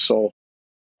certain leagues. So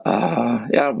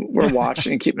we're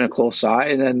watching and keeping a close eye,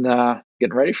 and then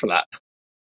getting ready for that.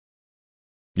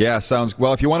 Yeah, sounds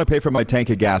well. If you want to pay for my tank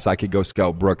of gas, I could go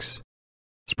scout Brooks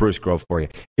Spruce Grove for you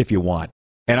if you want.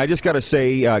 And I just got to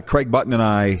say, Craig Button and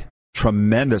I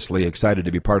tremendously excited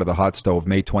to be part of the Hot Stove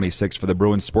May 26th for the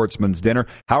Bruins Sportsman's Dinner.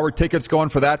 How are tickets going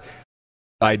for that?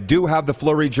 I do have the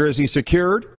Fleury jersey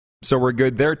secured, so we're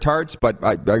good there, Tarts, but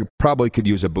I probably could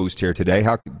use a boost here today.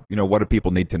 What do people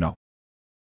need to know?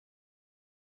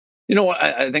 You know what?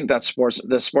 I think that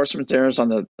the Sportsman's Dinner is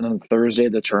on Thursday,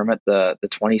 the tournament, the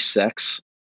 26th.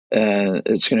 And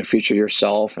it's going to feature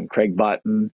yourself and Craig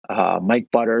Button, Mike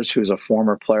Butters, who's a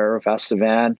former player of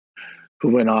Estevan,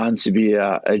 who went on to be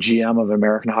a GM of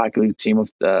American Hockey League team of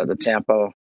the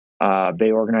Tampa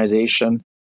Bay organization.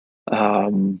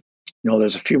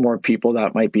 There's a few more people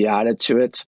that might be added to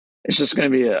it. It's just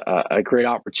going to be a great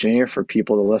opportunity for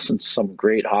people to listen to some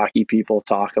great hockey people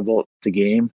talk about the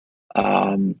game.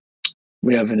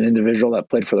 We have an individual that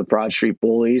played for the Broad Street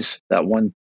Bullies that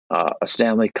won a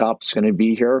Stanley Cup. Is going to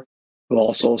be here, who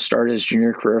also started his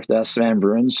junior career with the Estevan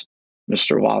Bruins,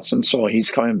 Mr. Watson. So he's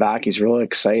coming back. He's really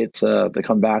excited to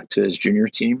come back to his junior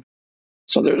team.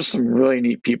 So there's some really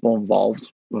neat people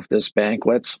involved with this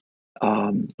banquet.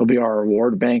 It'll be our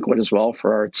award banquet as well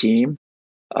for our team.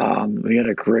 We got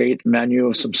a great menu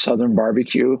of some Southern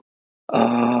barbecue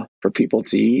for people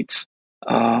to eat.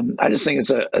 I just think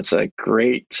it's a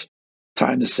great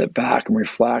time to sit back and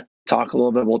reflect, talk a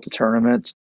little bit about the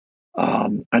tournament.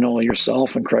 I know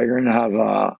yourself and Craig are going to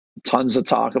have tons to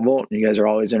talk about. You guys are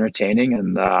always entertaining,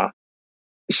 and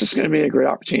it's just going to be a great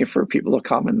opportunity for people to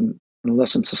come and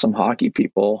listen to some hockey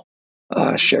people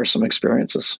share some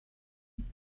experiences.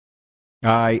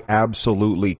 I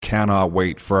absolutely cannot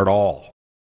wait for it all.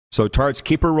 So, Tarts,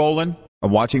 keep her rolling.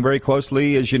 I'm watching very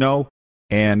closely, as you know,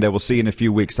 and we'll see you in a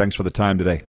few weeks. Thanks for the time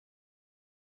today.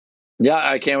 Yeah,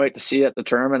 I can't wait to see you at the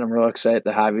tournament. I'm really excited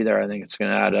to have you there. I think it's going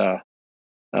to add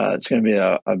it's going to be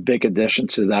a big addition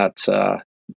to that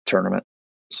tournament.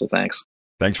 So thanks.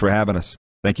 Thanks for having us.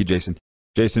 Thank you, Jason.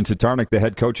 Jason Tatarnic, the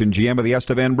head coach and GM of the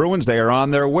Estevan Bruins. They are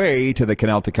on their way to the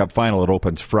Canalta Cup final. It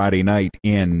opens Friday night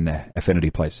in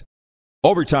Affinity Place.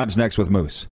 Overtime's next with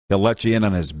Moose. He'll let you in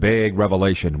on his big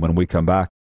revelation when we come back.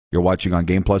 You're watching on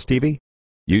Game Plus TV,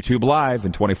 YouTube Live,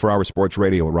 and 24-hour sports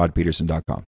radio at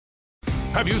rodpeterson.com.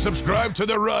 Have you subscribed to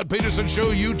the Rod Peterson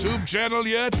Show YouTube channel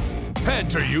yet? Head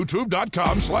to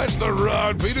youtube.com/The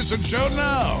Rod Peterson Show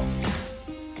now.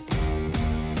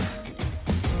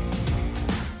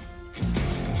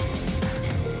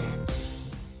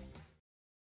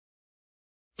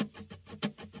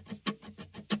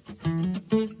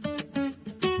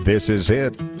 This is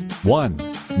it. One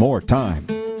more time.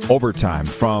 Overtime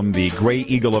from the Gray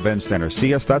Eagle Event Center.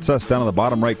 See us? That's us down in the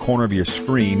bottom right corner of your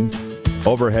screen.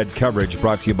 Overhead coverage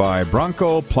brought to you by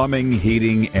Bronco Plumbing,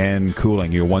 Heating, and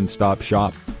Cooling, your one-stop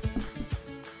shop.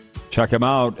 Check them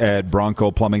out at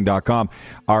broncoplumbing.com.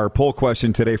 Our poll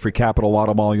question today for Capital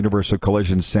Auto Mall Universal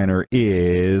Collision Center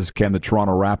is, can the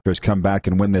Toronto Raptors come back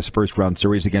and win this first-round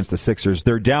series against the Sixers?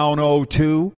 They're down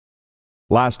 0-2.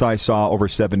 Last I saw, over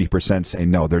 70% say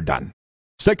no, they're done.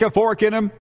 Stick a fork in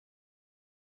them.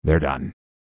 They're done.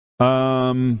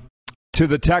 To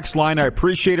the text line, I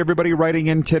appreciate everybody writing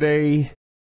in today.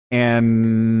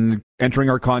 and entering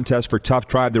our contest for Tough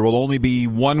Tribe. There will only be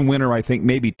one winner, I think,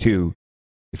 maybe two.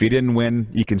 If you didn't win,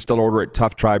 you can still order at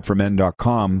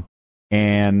toughtribeformen.com.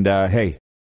 And, hey,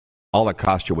 all it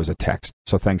cost you was a text.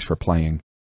 So thanks for playing.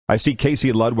 I see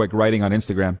Casey Ludwig writing on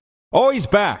Instagram. Oh, he's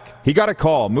back. He got a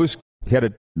call. Moose had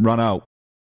to run out.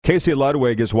 Casey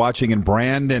Ludwig is watching in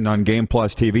Brandon on Game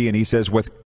Plus TV, and he says, with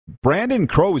Brandon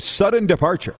Crow's sudden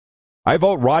departure, I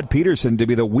vote Rod Peterson to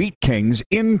be the Wheat Kings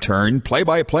intern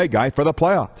play-by-play guy for the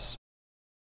playoffs.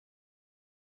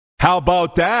 How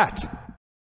about that?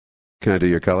 Can I do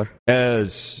your color?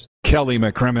 As Kelly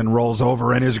McCrimmon rolls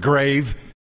over in his grave,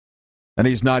 and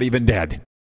he's not even dead.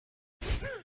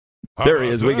 There he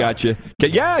is. We got you.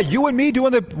 Yeah, you and me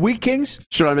doing the Wheat Kings.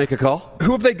 Should I make a call?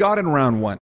 Who have they got in round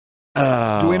one?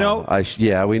 Do we know?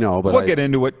 Yeah, we know. But we'll get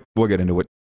into it.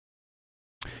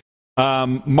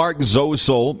 Mark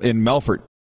Zosel in Melfort,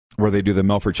 where they do the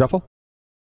Melfort Shuffle.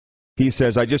 He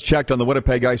says, I just checked on the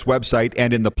Winnipeg Ice website,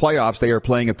 and in the playoffs, they are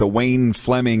playing at the Wayne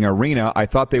Fleming Arena. I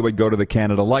thought they would go to the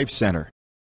Canada Life Center.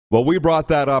 Well, we brought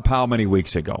that up how many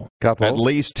weeks ago? Couple. At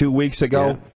least 2 weeks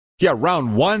ago. Yeah,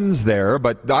 round one's there,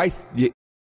 but by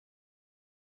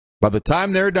the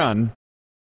time they're done,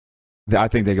 I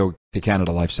think they go to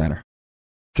Canada Life Center.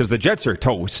 Because the Jets are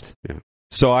toast. Yeah.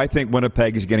 So I think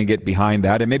Winnipeg is going to get behind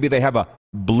that, and maybe they have a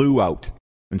blue out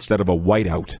instead of a white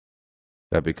out.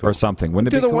 That'd be cool. Or something.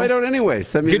 Wouldn't it be do the cool? white out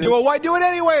anyways. You can do a white, do it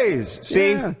anyways.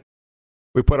 See? Yeah.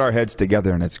 We put our heads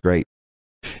together, and it's great.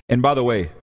 And by the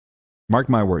way, mark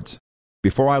my words,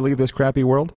 before I leave this crappy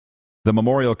world, the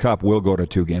Memorial Cup will go to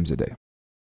 2 games a day.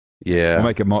 Yeah. We'll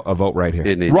make a vote right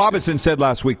here. Robinson said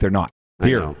last week they're not.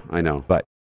 Here. I know. But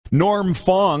Norm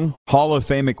Fong, Hall of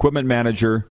Fame equipment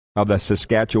manager of the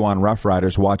Saskatchewan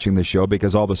Roughriders, watching the show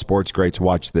because all the sports greats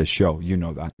watch this show. You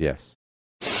know that. Yes.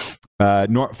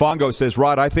 Fongo says,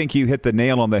 Rod, I think you hit the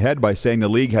nail on the head by saying the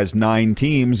league has 9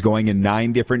 teams going in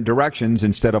 9 different directions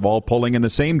instead of all pulling in the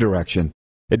same direction.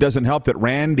 It doesn't help that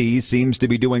Randy seems to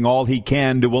be doing all he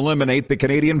can to eliminate the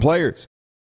Canadian players.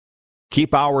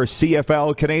 Keep our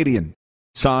CFL Canadian.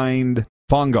 Signed,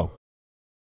 Fongo.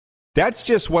 That's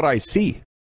just what I see.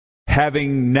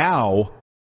 Having now,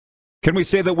 can we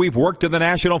say that we've worked in the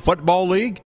National Football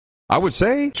League? I would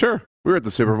say. Sure. We were at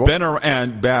the Super Bowl. Benner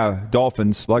and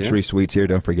Dolphins, luxury suites here,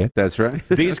 don't forget. That's right.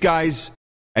 These guys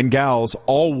and gals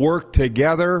all work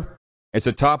together. It's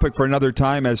a topic for another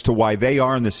time as to why they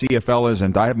are and the CFL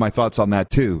isn't. I have my thoughts on that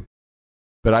too.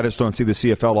 But I just don't see the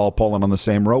CFL all pulling on the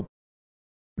same rope.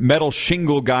 Metal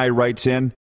Shingle Guy writes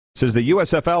in, says the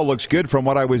USFL looks good from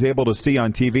what I was able to see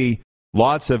on TV.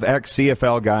 Lots of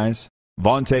ex-CFL guys.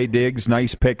 Vontae Diggs,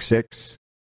 nice pick 6.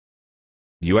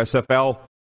 USFL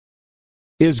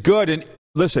is good. And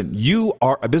listen, you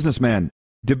are a businessman.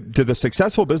 Do the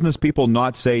successful business people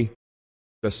not say,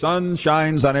 the sun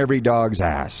shines on every dog's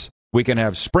ass? We can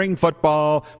have spring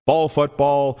football, fall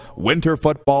football, winter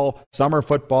football, summer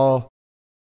football.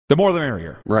 The more the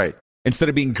merrier. Right. Instead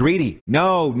of being greedy.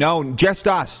 No, just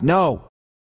us. No.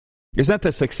 Isn't that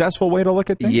the successful way to look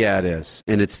at things? Yeah, it is.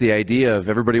 And it's the idea of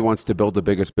everybody wants to build the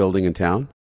biggest building in town,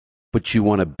 but you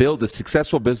want to build, the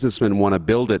successful businessmen want to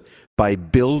build it by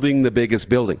building the biggest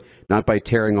building, not by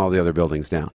tearing all the other buildings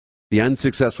down. The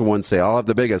unsuccessful ones say, I'll have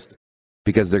the biggest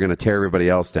because they're going to tear everybody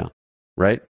else down.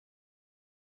 Right?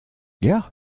 Yeah.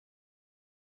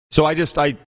 So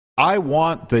I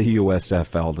want the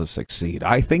USFL to succeed.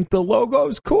 I think the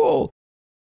logo's cool.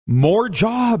 More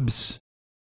jobs.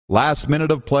 Last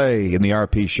minute of play in the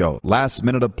RP show. Last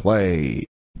minute of play.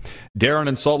 Darren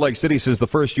in Salt Lake City says the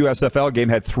first USFL game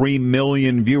had 3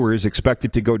 million viewers,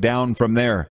 expected to go down from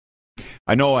there.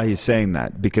 I know why he's saying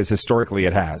that, because historically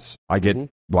it has. I get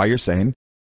why you're saying.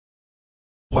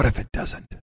 What if it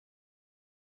doesn't?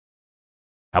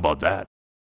 How about that?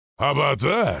 How about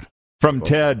that? From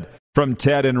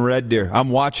Ted in Red Deer. I'm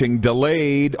watching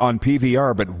delayed on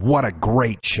PVR, but what a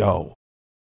great show.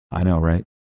 I know, right?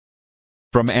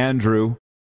 From Andrew,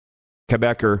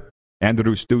 Quebecer,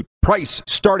 Andrew Stute. Price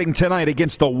starting tonight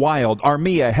against the Wild.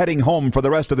 Armia heading home for the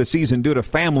rest of the season due to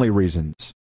family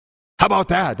reasons. How about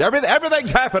that?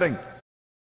 Everything's happening.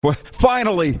 Well,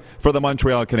 finally, for the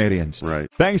Montreal Canadiens. Right.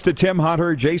 Thanks to Tim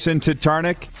Hunter, Jason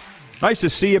Tatarnik. Nice to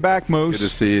see you back, Moose. Good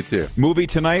to see you, too. Movie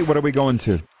tonight, what are we going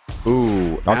to?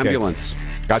 Ooh, okay. Ambulance.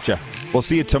 Gotcha. We'll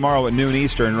see you tomorrow at noon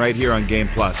Eastern right here on Game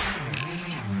Plus.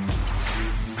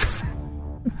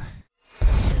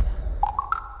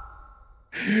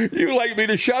 You like me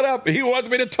to shut up. He wants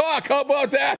me to talk. How about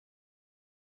that?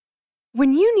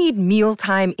 When you need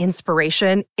mealtime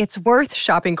inspiration, it's worth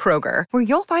shopping Kroger, where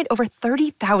you'll find over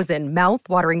 30,000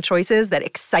 mouth-watering choices that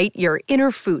excite your inner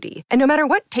foodie. And no matter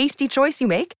what tasty choice you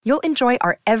make, you'll enjoy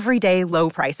our everyday low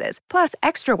prices, plus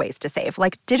extra ways to save,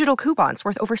 like digital coupons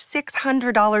worth over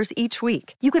 $600 each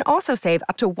week. You can also save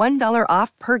up to $1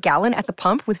 off per gallon at the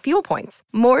pump with fuel points.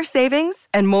 More savings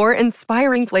and more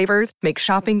inspiring flavors make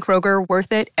shopping Kroger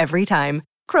worth it every time.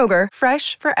 Kroger,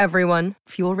 fresh for everyone.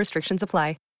 Fuel restrictions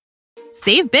apply.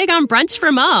 Save big on brunch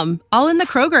for mom, all in the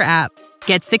Kroger app.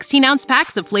 Get 16-ounce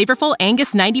packs of flavorful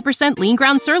Angus 90% lean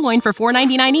ground sirloin for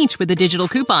 $4.99 each with a digital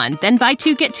coupon. Then buy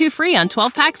 2, get 2 free on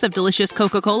 12 packs of delicious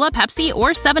Coca-Cola, Pepsi,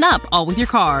 or 7-Up, all with your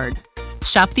card.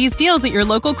 Shop these deals at your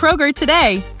local Kroger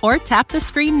today, or tap the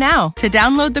screen now to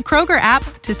download the Kroger app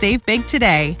to save big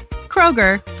today.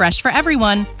 Kroger, fresh for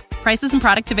everyone. Prices and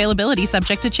product availability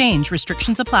subject to change.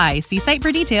 Restrictions apply. See site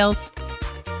for details.